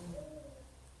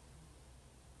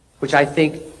 which I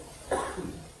think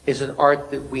is an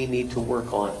art that we need to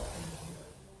work on.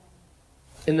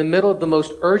 In the middle of the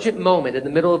most urgent moment, in the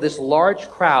middle of this large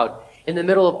crowd, in the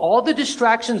middle of all the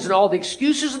distractions and all the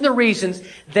excuses and the reasons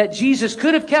that Jesus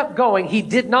could have kept going, he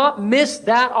did not miss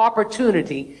that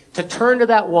opportunity to turn to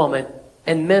that woman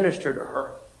and minister to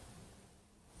her.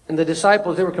 And the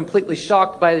disciples, they were completely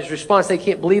shocked by his response. They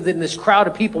can't believe that in this crowd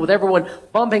of people with everyone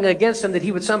bumping against him, that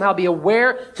he would somehow be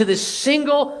aware to this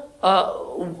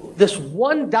this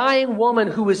one dying woman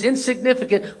who was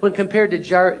insignificant when compared to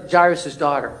Jairus'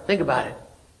 daughter. Think about it.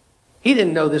 He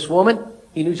didn't know this woman.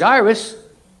 He knew Jairus.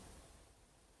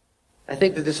 I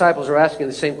think the disciples are asking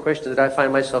the same question that I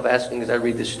find myself asking as I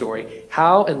read this story.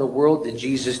 How in the world did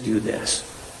Jesus do this?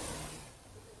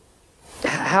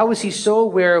 How was he so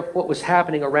aware of what was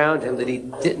happening around him that he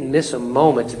didn't miss a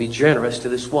moment to be generous to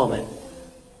this woman?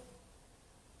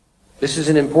 This is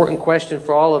an important question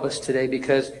for all of us today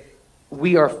because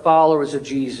we are followers of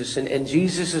Jesus, and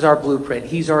Jesus is our blueprint.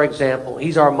 He's our example.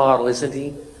 He's our model, isn't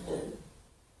he?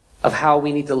 Of how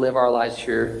we need to live our lives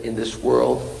here in this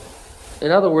world.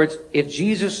 In other words, if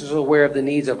Jesus is aware of the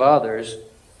needs of others,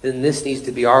 then this needs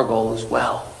to be our goal as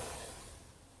well.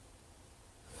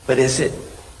 But is it?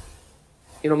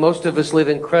 You know, most of us live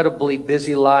incredibly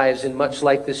busy lives, and much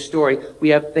like this story, we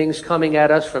have things coming at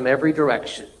us from every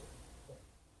direction.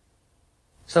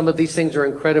 Some of these things are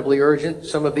incredibly urgent.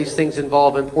 Some of these things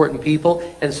involve important people,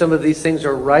 and some of these things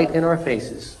are right in our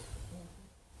faces.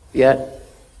 Yet,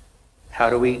 how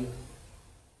do we,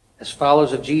 as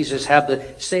followers of Jesus, have the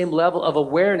same level of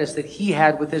awareness that he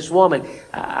had with this woman?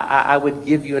 I would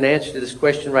give you an answer to this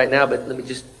question right now, but let me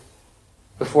just,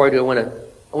 before I do,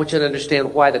 I want you to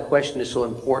understand why the question is so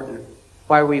important.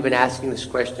 Why are we even asking this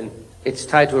question? It's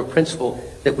tied to a principle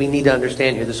that we need to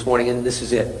understand here this morning, and this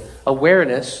is it.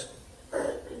 Awareness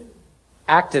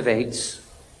activates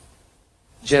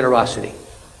generosity.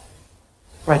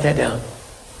 Write that down.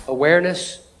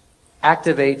 Awareness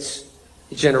activates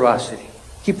generosity.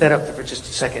 Keep that up there for just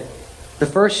a second. The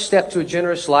first step to a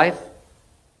generous life,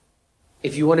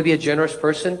 if you want to be a generous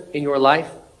person in your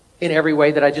life, in every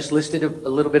way that I just listed a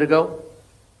little bit ago,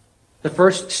 the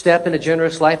first step in a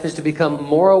generous life is to become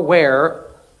more aware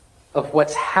of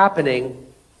what's happening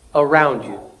around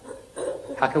you.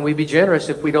 How can we be generous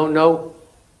if we don't know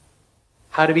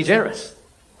how to be generous,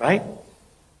 right?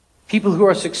 People who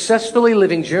are successfully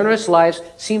living generous lives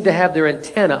seem to have their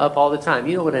antenna up all the time.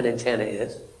 You know what an antenna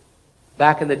is.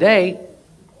 Back in the day,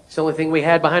 it's the only thing we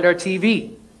had behind our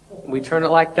TV. We turn it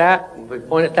like that, and we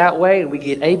point it that way, and we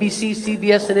get ABC,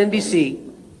 CBS, and NBC.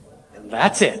 And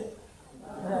that's it.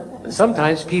 And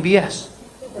sometimes PBS.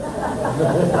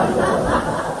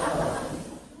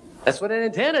 That's what an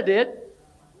antenna did.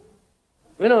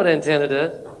 We know what an antenna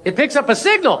does. It picks up a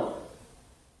signal.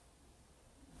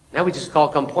 Now we just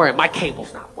come pouring. My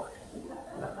cable's not working.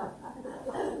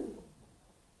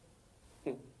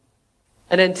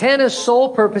 An antenna's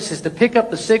sole purpose is to pick up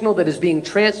the signal that is being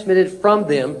transmitted from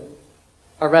them,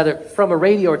 or rather from a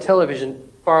radio or television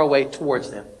far away towards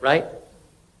them, right?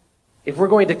 If we're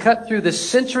going to cut through the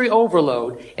sensory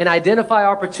overload and identify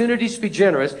opportunities to be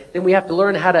generous, then we have to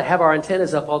learn how to have our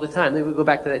antennas up all the time. Then we go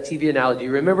back to that TV analogy.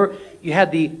 Remember, you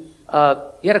had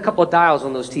a couple of dials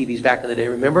on those TVs back in the day,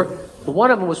 remember? One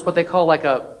of them was what they call like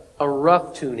a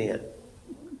rough tune-in.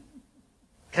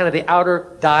 Kind of the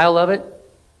outer dial of it.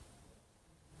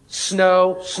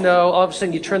 Snow. All of a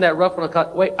sudden you turn that rough one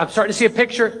on. Wait, I'm starting to see a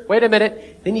picture. Wait a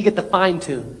minute. Then you get the fine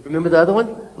tune. Remember the other one?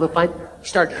 A little fine. You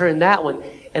start turning that one.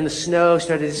 And the snow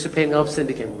started dissipating. All of a sudden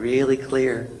it became really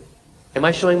clear. Am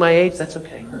I showing my age? That's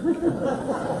okay.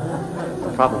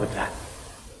 No problem with that.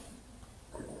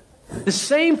 The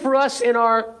same for us in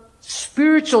our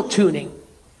spiritual tuning.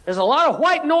 There's a lot of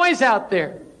white noise out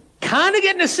there. Kind of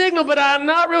getting a signal, but I'm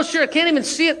not real sure. I can't even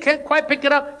see it. Can't quite pick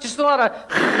it up. Just a lot of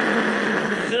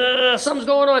something's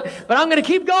going on. But I'm going to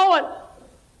keep going.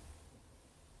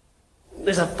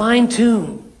 There's a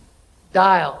fine-tuned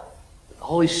dial. The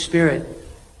Holy Spirit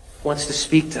wants to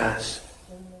speak to us.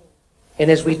 And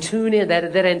as we tune in, that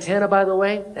antenna, by the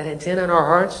way, that antenna in our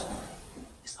hearts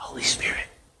is the Holy Spirit.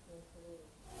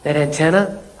 That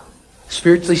antenna,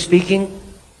 spiritually speaking,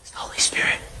 is the Holy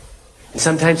Spirit. And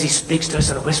sometimes he speaks to us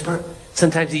in a whisper.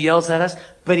 Sometimes he yells at us.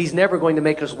 But he's never going to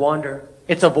make us wander.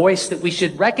 It's a voice that we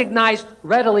should recognize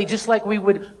readily, just like we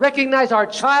would recognize our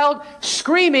child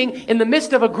screaming in the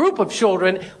midst of a group of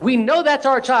children. We know that's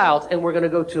our child, and we're going to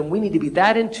go to him. We need to be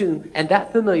that in tune and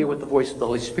that familiar with the voice of the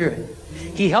Holy Spirit.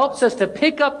 He helps us to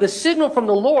pick up the signal from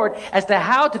the Lord as to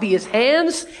how to be his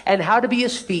hands and how to be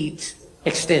his feet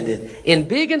extended in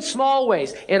big and small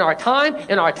ways, in our time,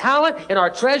 in our talent, in our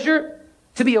treasure,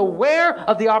 to be aware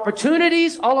of the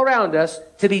opportunities all around us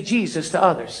to be Jesus to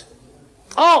others.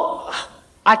 Oh,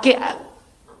 I can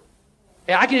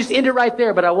just end it right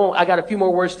there, but I won't. I got a few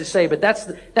more words to say, but that's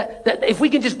if we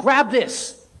can just grab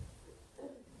this,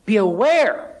 be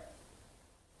aware.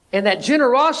 And that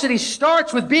generosity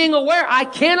starts with being aware. I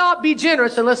cannot be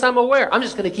generous unless I'm aware. I'm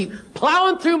just going to keep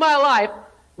plowing through my life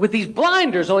with these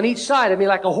blinders on each side of me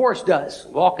like a horse does,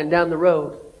 walking down the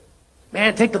road.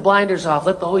 Man, take the blinders off.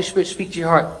 Let the Holy Spirit speak to your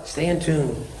heart. Stay in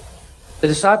tune. The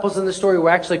disciples in the story were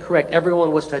actually correct.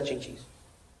 Everyone was touching Jesus.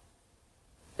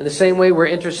 In the same way, we're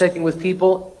intersecting with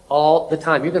people all the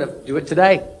time. You're going to do it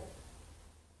today.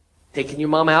 Taking your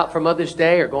mom out for Mother's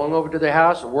Day or going over to their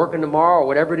house or working tomorrow or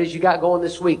whatever it is you got going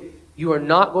this week. You are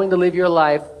not going to live your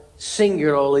life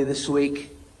singularly this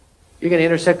week. You're going to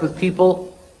intersect with people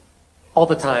all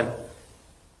the time.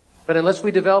 But unless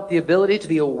we develop the ability to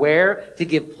be aware, to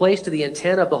give place to the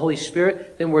intent of the Holy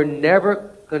Spirit, then we're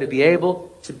never going to be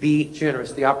able to be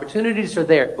generous. The opportunities are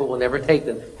there, but we'll never take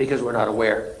them because we're not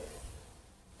aware.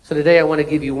 So today I want to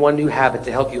give you one new habit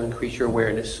to help you increase your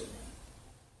awareness.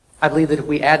 I believe that if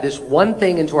we add this one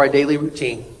thing into our daily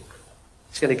routine,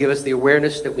 it's going to give us the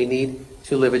awareness that we need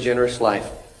to live a generous life.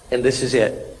 And this is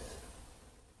it.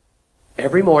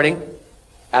 Every morning,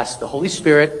 ask the Holy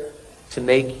Spirit to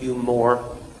make you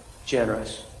more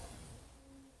generous.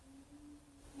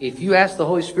 If you ask the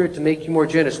Holy Spirit to make you more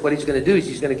generous, what He's going to do is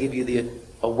He's going to give you the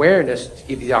awareness to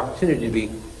give you the opportunity to be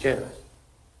generous.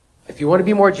 If you want to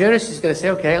be more generous, He's going to say,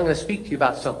 okay, I'm going to speak to you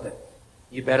about something.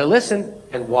 You better listen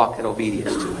and walk in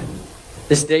obedience to it.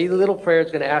 This daily little prayer is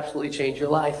going to absolutely change your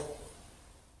life.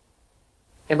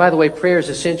 And by the way, prayer is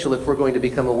essential if we're going to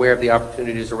become aware of the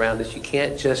opportunities around us. You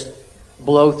can't just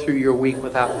blow through your week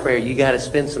without prayer. You got to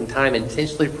spend some time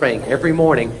intentionally praying. Every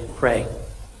morning, pray.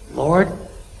 Lord,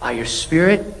 by your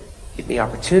Spirit, give me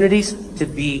opportunities to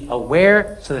be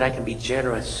aware so that I can be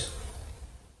generous.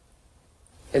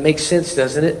 It makes sense,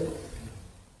 doesn't it?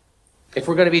 If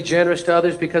we're going to be generous to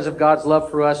others because of God's love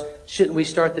for us, shouldn't we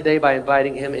start the day by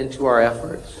inviting Him into our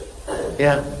efforts?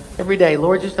 Yeah, every day.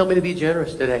 Lord, just help me to be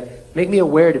generous today. Make me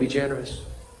aware to be generous.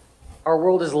 Our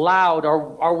world is loud.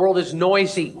 Our world is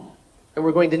noisy. And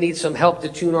we're going to need some help to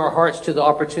tune our hearts to the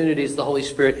opportunities the Holy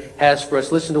Spirit has for us.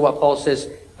 Listen to what Paul says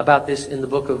about this in the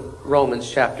book of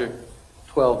Romans, chapter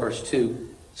 12, verse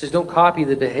 2. It says, don't copy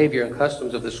the behavior and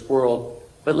customs of this world,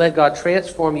 but let God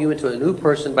transform you into a new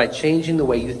person by changing the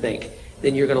way you think.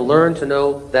 Then you're going to learn to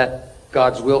know that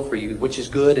God's will for you, which is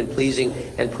good and pleasing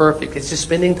and perfect. It's just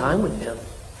spending time with Him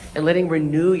and letting Him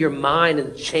renew your mind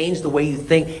and change the way you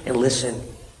think and listen.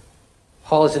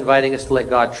 Paul is inviting us to let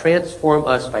God transform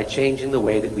us by changing the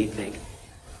way that we think.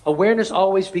 Awareness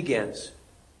always begins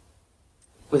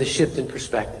with a shift in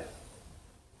perspective.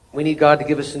 We need God to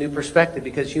give us a new perspective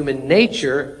because human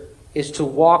nature is to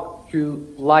walk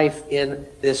through life in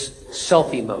this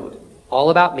selfie mode. All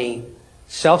about me,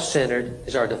 self-centered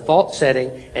is our default setting,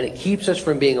 and it keeps us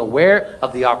from being aware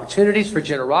of the opportunities for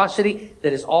generosity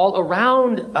that is all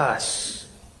around us.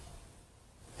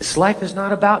 This life is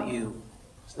not about you.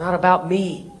 It's not about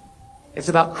me. It's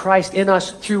about Christ in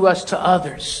us, through us to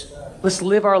others. Let's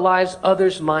live our lives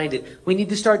others-minded. We need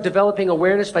to start developing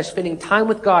awareness by spending time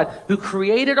with God, who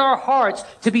created our hearts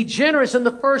to be generous in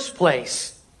the first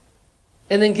place.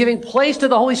 And then giving place to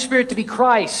the Holy Spirit to be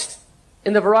Christ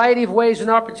in the variety of ways and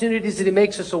opportunities that He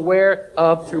makes us aware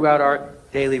of throughout our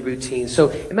daily routine. So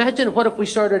imagine what if we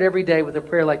started every day with a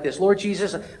prayer like this. Lord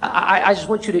Jesus, I just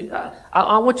want you to,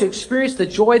 I want to experience the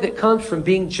joy that comes from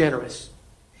being generous.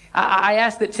 I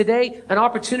ask that today an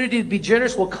opportunity to be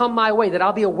generous will come my way, that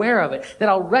I'll be aware of it, that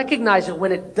I'll recognize it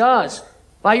when it does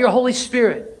by your Holy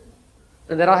Spirit,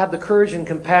 and that I'll have the courage and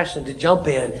compassion to jump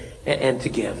in and to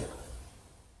give.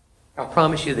 I'll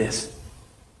promise you this.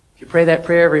 If you pray that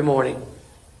prayer every morning,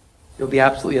 you'll be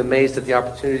absolutely amazed at the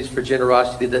opportunities for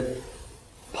generosity that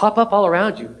pop up all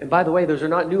around you. And by the way, those are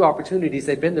not new opportunities.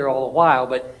 They've been there all a while,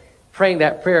 but praying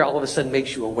that prayer all of a sudden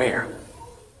makes you aware.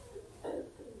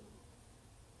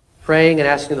 Praying and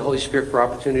asking the Holy Spirit for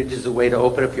opportunities is a way to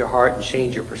open up your heart and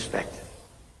change your perspective.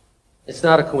 It's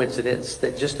not a coincidence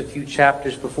that just a few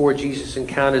chapters before Jesus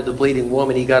encountered the bleeding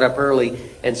woman, He got up early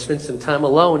and spent some time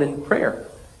alone in prayer.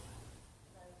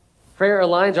 Prayer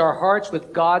aligns our hearts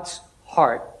with God's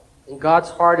heart. And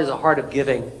God's heart is a heart of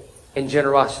giving and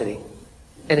generosity.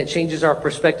 And it changes our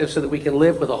perspective so that we can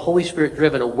live with a Holy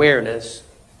Spirit-driven awareness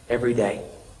every day.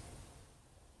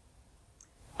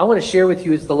 I want to share with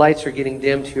you, as the lights are getting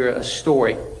dimmed here, a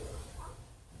story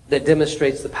that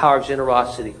demonstrates the power of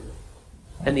generosity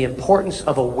and the importance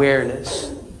of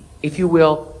awareness. If you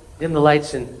will, dim the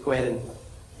lights and go ahead and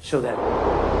show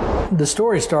that. The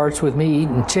story starts with me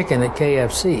eating chicken at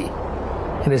KFC.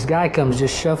 And this guy comes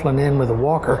just shuffling in with a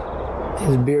walker.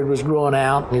 His beard was growing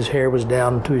out, his hair was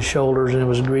down to his shoulders, and it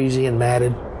was greasy and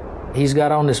matted. He's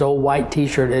got on this old white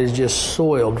t-shirt that is just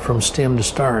soiled from stem to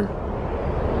stern.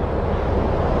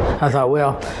 I thought,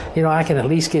 well, I can at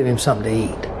least give him something to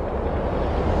eat.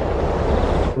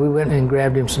 We went and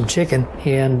grabbed him some chicken,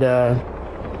 and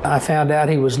I found out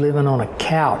he was living on a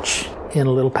couch in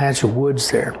a little patch of woods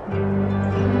there.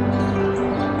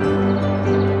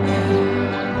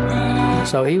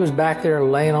 So he was back there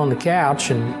laying on the couch,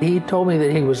 and he told me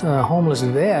that he was a homeless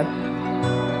vet.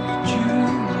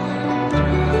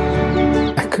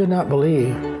 I could not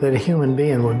believe that a human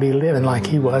being would be living like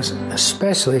he was,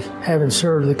 especially having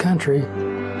served the country.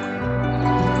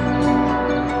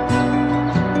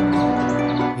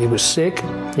 He was sick,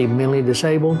 he was mentally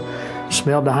disabled,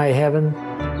 smelled to high heaven.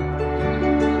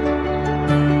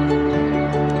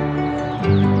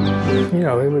 You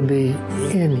know, it would be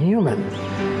inhuman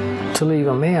to leave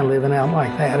a man living out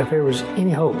like that if there was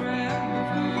any hope.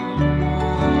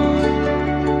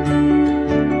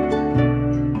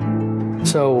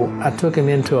 So I took him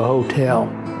into a hotel,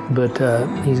 but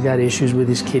he's got issues with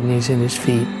his kidneys and his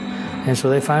feet. And so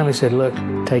they finally said, look,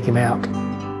 take him out.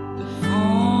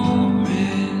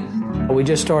 We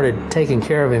just started taking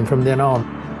care of him from then on.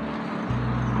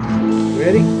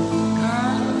 Ready?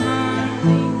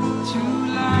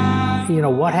 You know,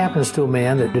 what happens to a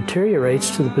man that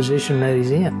deteriorates to the position that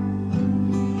he's in?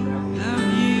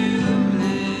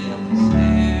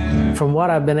 From what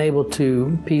I've been able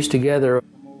to piece together,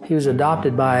 he was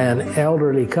adopted by an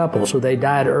elderly couple, so they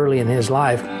died early in his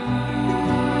life.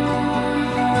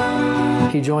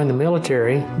 He joined the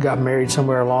military, got married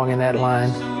somewhere along in that line.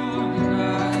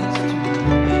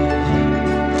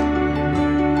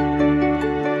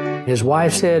 His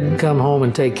wife said, come home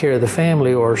and take care of the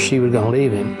family or she was going to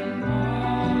leave him.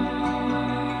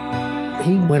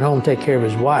 He went home to take care of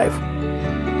his wife.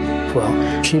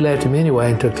 Well, she left him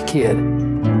anyway and took the kid.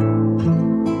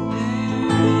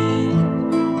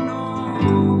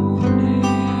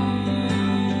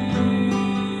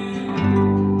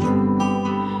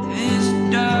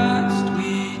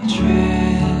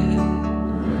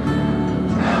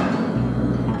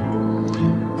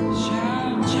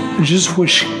 I just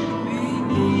wish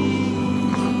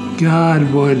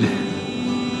God would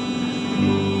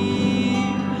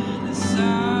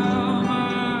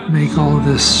make all of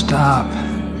this stop.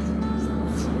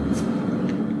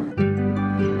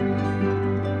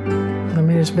 I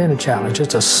mean, it's been a challenge.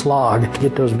 It's a slog to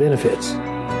get those benefits.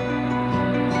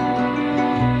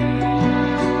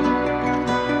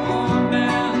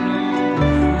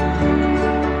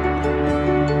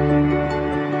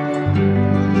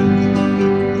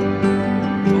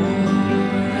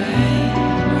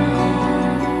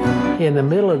 In the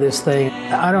middle of this thing,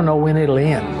 I don't know when it'll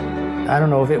end. I don't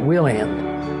know if it will end.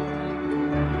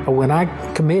 But when I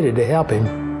committed to help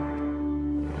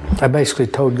him, I basically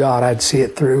told God I'd see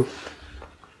it through.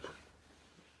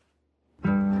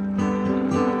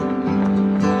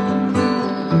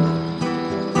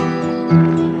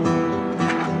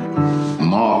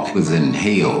 Mark was in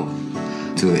hell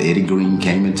till Eddie Green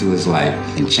came into his life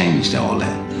and changed all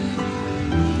that.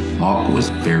 Mark was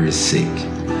very sick.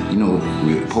 You know,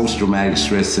 with post-traumatic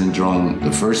stress syndrome,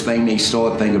 the first thing they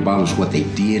start thinking about is what they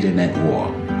did in that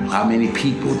war. How many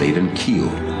people they done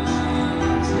killed.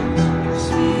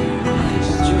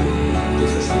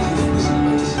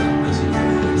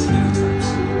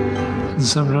 And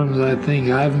sometimes I think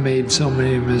I've made so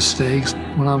many mistakes.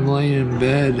 When I'm laying in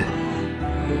bed,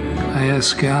 I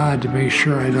ask God to make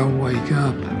sure I don't wake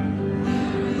up.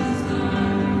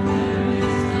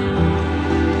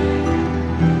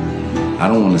 I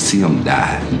don't want to see him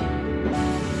die.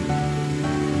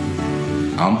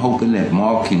 I'm hoping that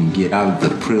Mark can get out of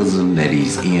the prison that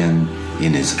he's in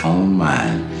his own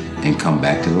mind and come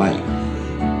back to life.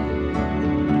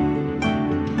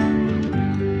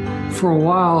 For a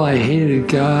while, I hated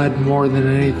God more than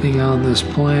anything on this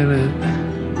planet.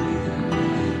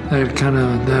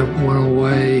 That went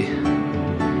away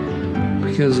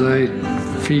because I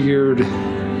figured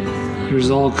there's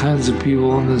all kinds of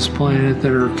people on this planet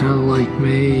that are kind of like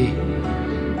me,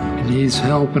 and he's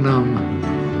helping them.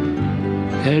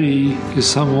 Eddie is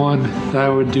someone that I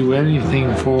would do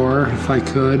anything for if I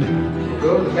could.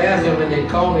 Go to the bathroom and then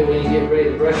call me when you get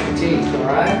ready to brush your teeth, all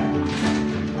right?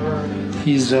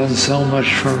 He's done so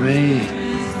much for me.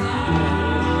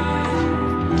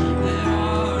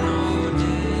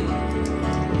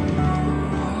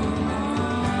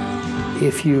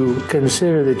 If you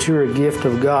consider that you're a gift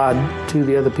of God to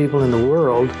the other people in the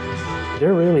world,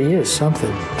 there really is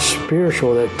something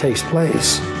spiritual that takes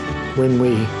place when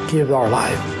we give our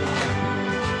life.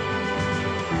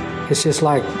 It's just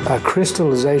like a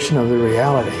crystallization of the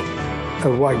reality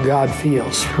of what God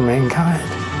feels for mankind.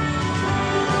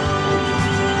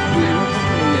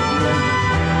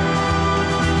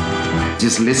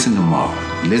 Just listen to Mark.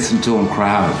 Listen to him cry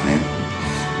out, man.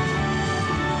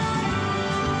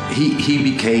 He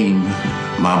became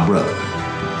my brother.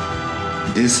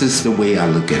 This is the way I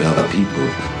look at other people.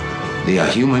 They are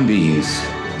human beings.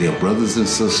 They are brothers and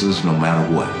sisters no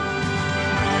matter what.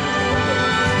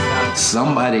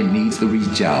 Somebody needs to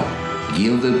reach out,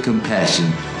 give them compassion,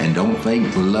 and don't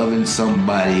think loving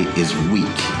somebody is weak.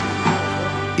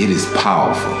 It is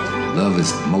powerful. Love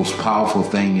is the most powerful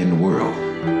thing in the world.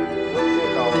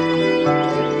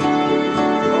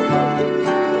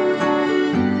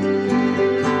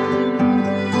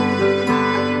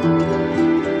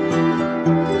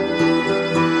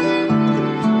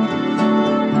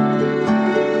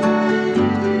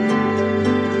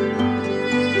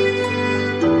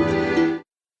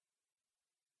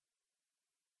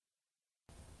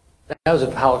 That was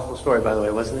a powerful story, by the way,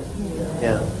 wasn't it?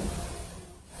 Yeah.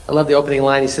 I love the opening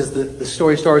line. He says, the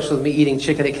story starts with me eating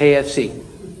chicken at KFC.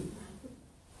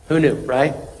 Who knew,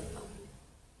 right?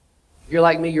 If you're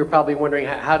like me, you're probably wondering,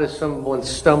 how does someone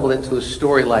stumble into a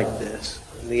story like this?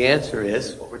 And the answer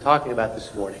is what we're talking about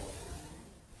this morning.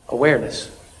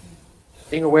 Awareness.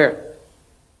 Being aware.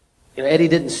 You know, Eddie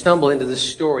didn't stumble into this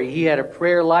story. He had a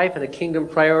prayer life and a kingdom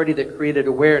priority that created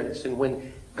awareness. And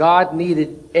when God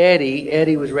needed Eddie,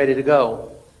 Eddie was ready to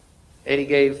go. Eddie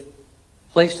gave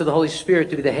place to the Holy Spirit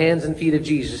to be the hands and feet of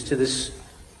Jesus to this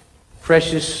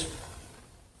precious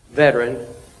veteran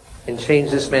and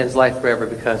changed this man's life forever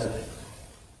because of it.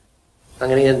 I'm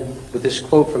going to end with this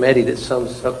quote from Eddie that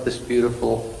sums up this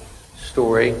beautiful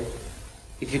story.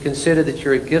 If you consider that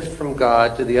you're a gift from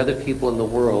God to the other people in the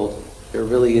world, there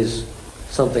really is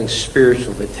something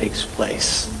spiritual that takes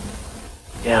place.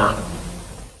 Yeah.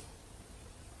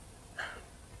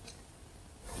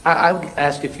 I would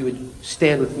ask if you would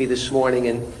stand with me this morning,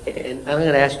 and I'm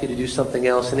going to ask you to do something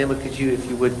else. And Emma, could you, if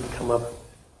you would, come up?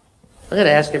 I'm going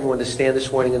to ask everyone to stand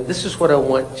this morning, and this is what I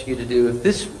want you to do. If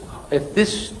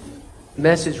this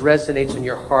message resonates in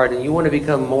your heart, and you want to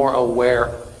become more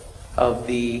aware of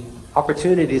the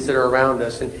opportunities that are around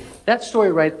us, and that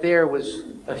story right there was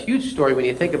a huge story when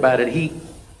you think about it. He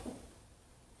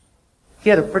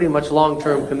had a pretty much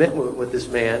long-term commitment with this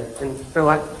man, and you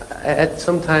know,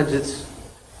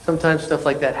 sometimes stuff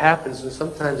like that happens, and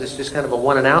sometimes it's just kind of a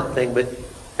one and out thing, but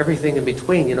everything in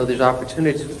between, you know, there's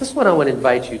opportunities. This is what I want to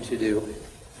invite you to do.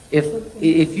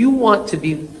 If you want to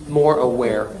be more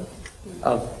aware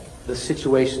of the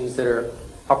situations that are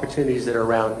opportunities that are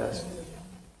around us,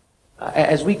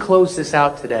 as we close this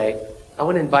out today, I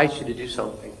want to invite you to do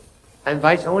something. I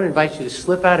want to invite you to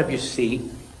slip out of your seat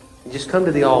and just come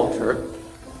to the altar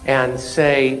and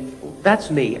say,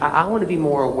 that's me. I want to be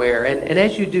more aware. And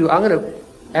as you do, I'm going to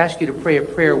ask you to pray a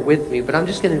prayer with me, but I'm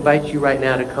just going to invite you right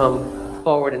now to come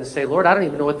forward and say, Lord, I don't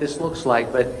even know what this looks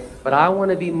like, but I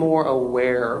want to be more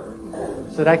aware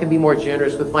so that I can be more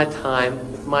generous with my time,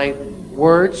 with my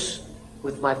words,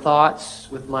 with my thoughts,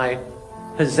 with my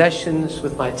possessions,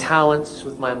 with my talents,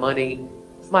 with my money,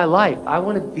 with my life. I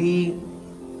want to be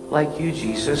like you,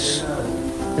 Jesus.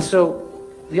 And so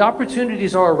the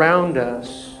opportunities are around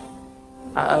us.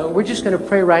 We're just going to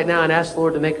pray right now and ask the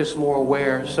Lord to make us more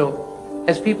aware. So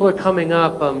as people are coming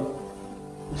up, I'm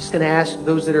just going to ask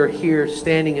those that are here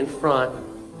standing in front,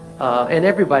 and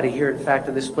everybody here, in fact,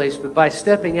 in this place, but by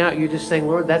stepping out, you're just saying,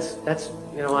 Lord, that's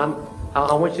you know,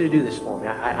 I want you to do this for me.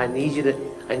 I need you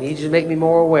to make me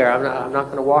more aware. I'm not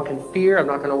going to walk in fear. I'm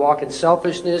not going to walk in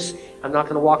selfishness. I'm not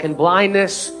going to walk in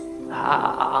blindness.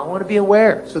 I want to be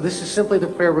aware. So this is simply the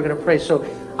prayer we're going to pray. So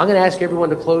I'm going to ask everyone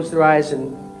to close their eyes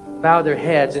and bow their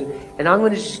heads. And I'm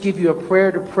going to just give you a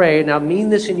prayer to pray. Now, mean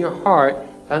this in your heart.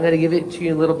 I'm going to give it to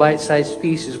you in little bite-sized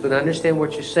pieces, but understand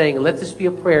what you're saying. And let this be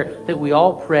a prayer that we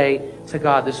all pray to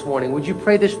God this morning. Would you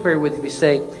pray this prayer with me?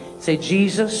 Say,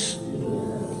 Jesus,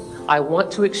 I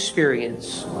want to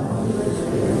experience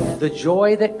the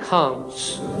joy that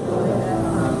comes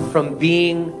from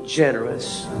being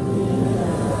generous.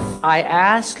 I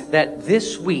ask that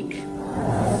this week,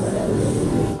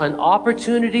 an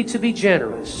opportunity to be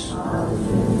generous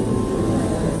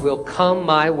will come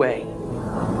my way,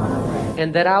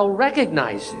 and that I'll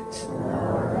recognize it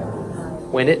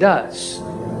when it does,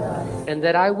 and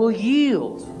that I will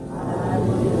yield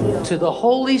to the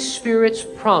Holy Spirit's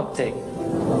prompting,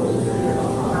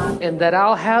 and that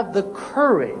I'll have the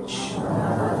courage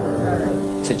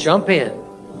to jump in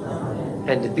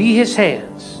and to be His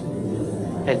hands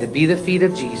and to be the feet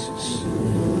of Jesus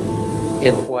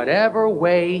in whatever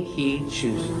way He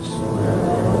chooses.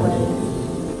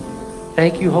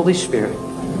 Thank you, Holy Spirit.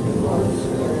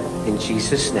 In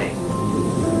Jesus' name,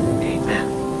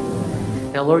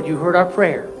 amen. Now, Lord, you heard our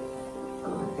prayer.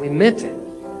 We meant it.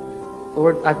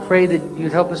 Lord, I pray that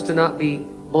you'd help us to not be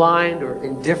blind or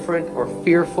indifferent or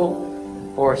fearful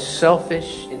or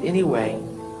selfish in any way.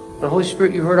 But Holy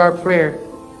Spirit, you heard our prayer.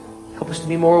 Help us to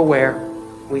be more aware.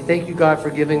 We thank you, God, for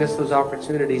giving us those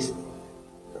opportunities.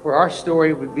 For our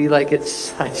story would be like I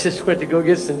just went to go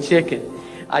get some chicken.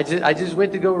 I just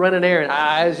went to go run an errand.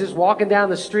 I was just walking down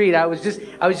the street. I was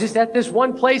just at this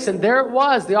one place, and there it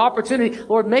was, the opportunity.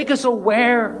 Lord, make us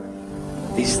aware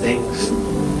of these things.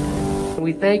 And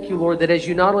we thank you, Lord, that as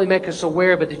you not only make us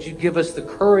aware, but that you give us the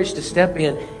courage to step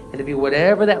in and to be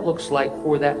whatever that looks like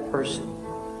for that person.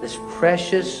 This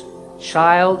precious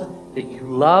child that you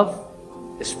love,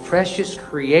 this precious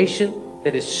creation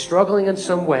that is struggling in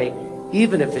some way,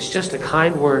 even if it's just a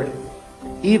kind word,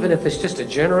 even if it's just a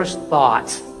generous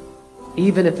thought,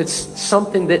 even if it's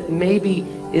something that maybe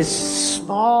is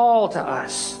small to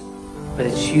us, but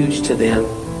it's huge to them.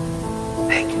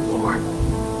 Thank you, Lord.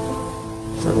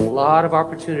 There's a lot of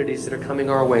opportunities that are coming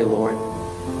our way, Lord.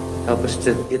 Help us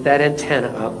to get that antenna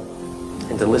up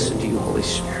and to listen to you, Holy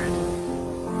Spirit.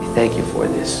 We thank you for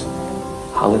this.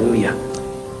 Hallelujah.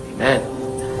 Amen.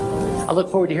 I look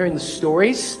forward to hearing the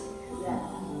stories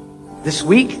this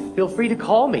week. Feel free to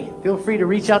call me. Feel free to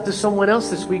reach out to someone else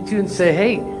this week too and say,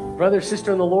 hey, brother,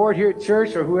 sister in the Lord here at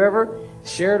church or whoever,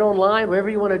 share it online, whatever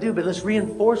you want to do, but let's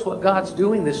reinforce what God's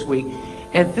doing this week.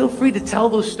 And feel free to tell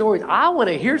those stories. I want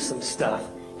to hear some stuff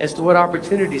as to what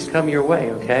opportunities come your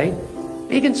way, okay?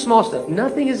 Big and small stuff.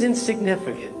 Nothing is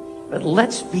insignificant, but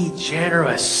let's be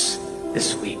generous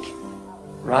this week,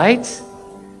 right?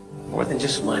 More than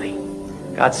just money.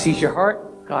 God sees your heart.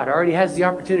 God already has the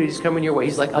opportunities coming your way.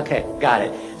 He's like, okay, got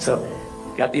it. So,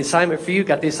 got the assignment for you,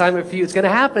 It's going to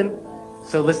happen.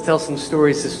 So let's tell some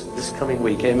stories this coming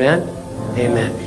week. Amen? Amen.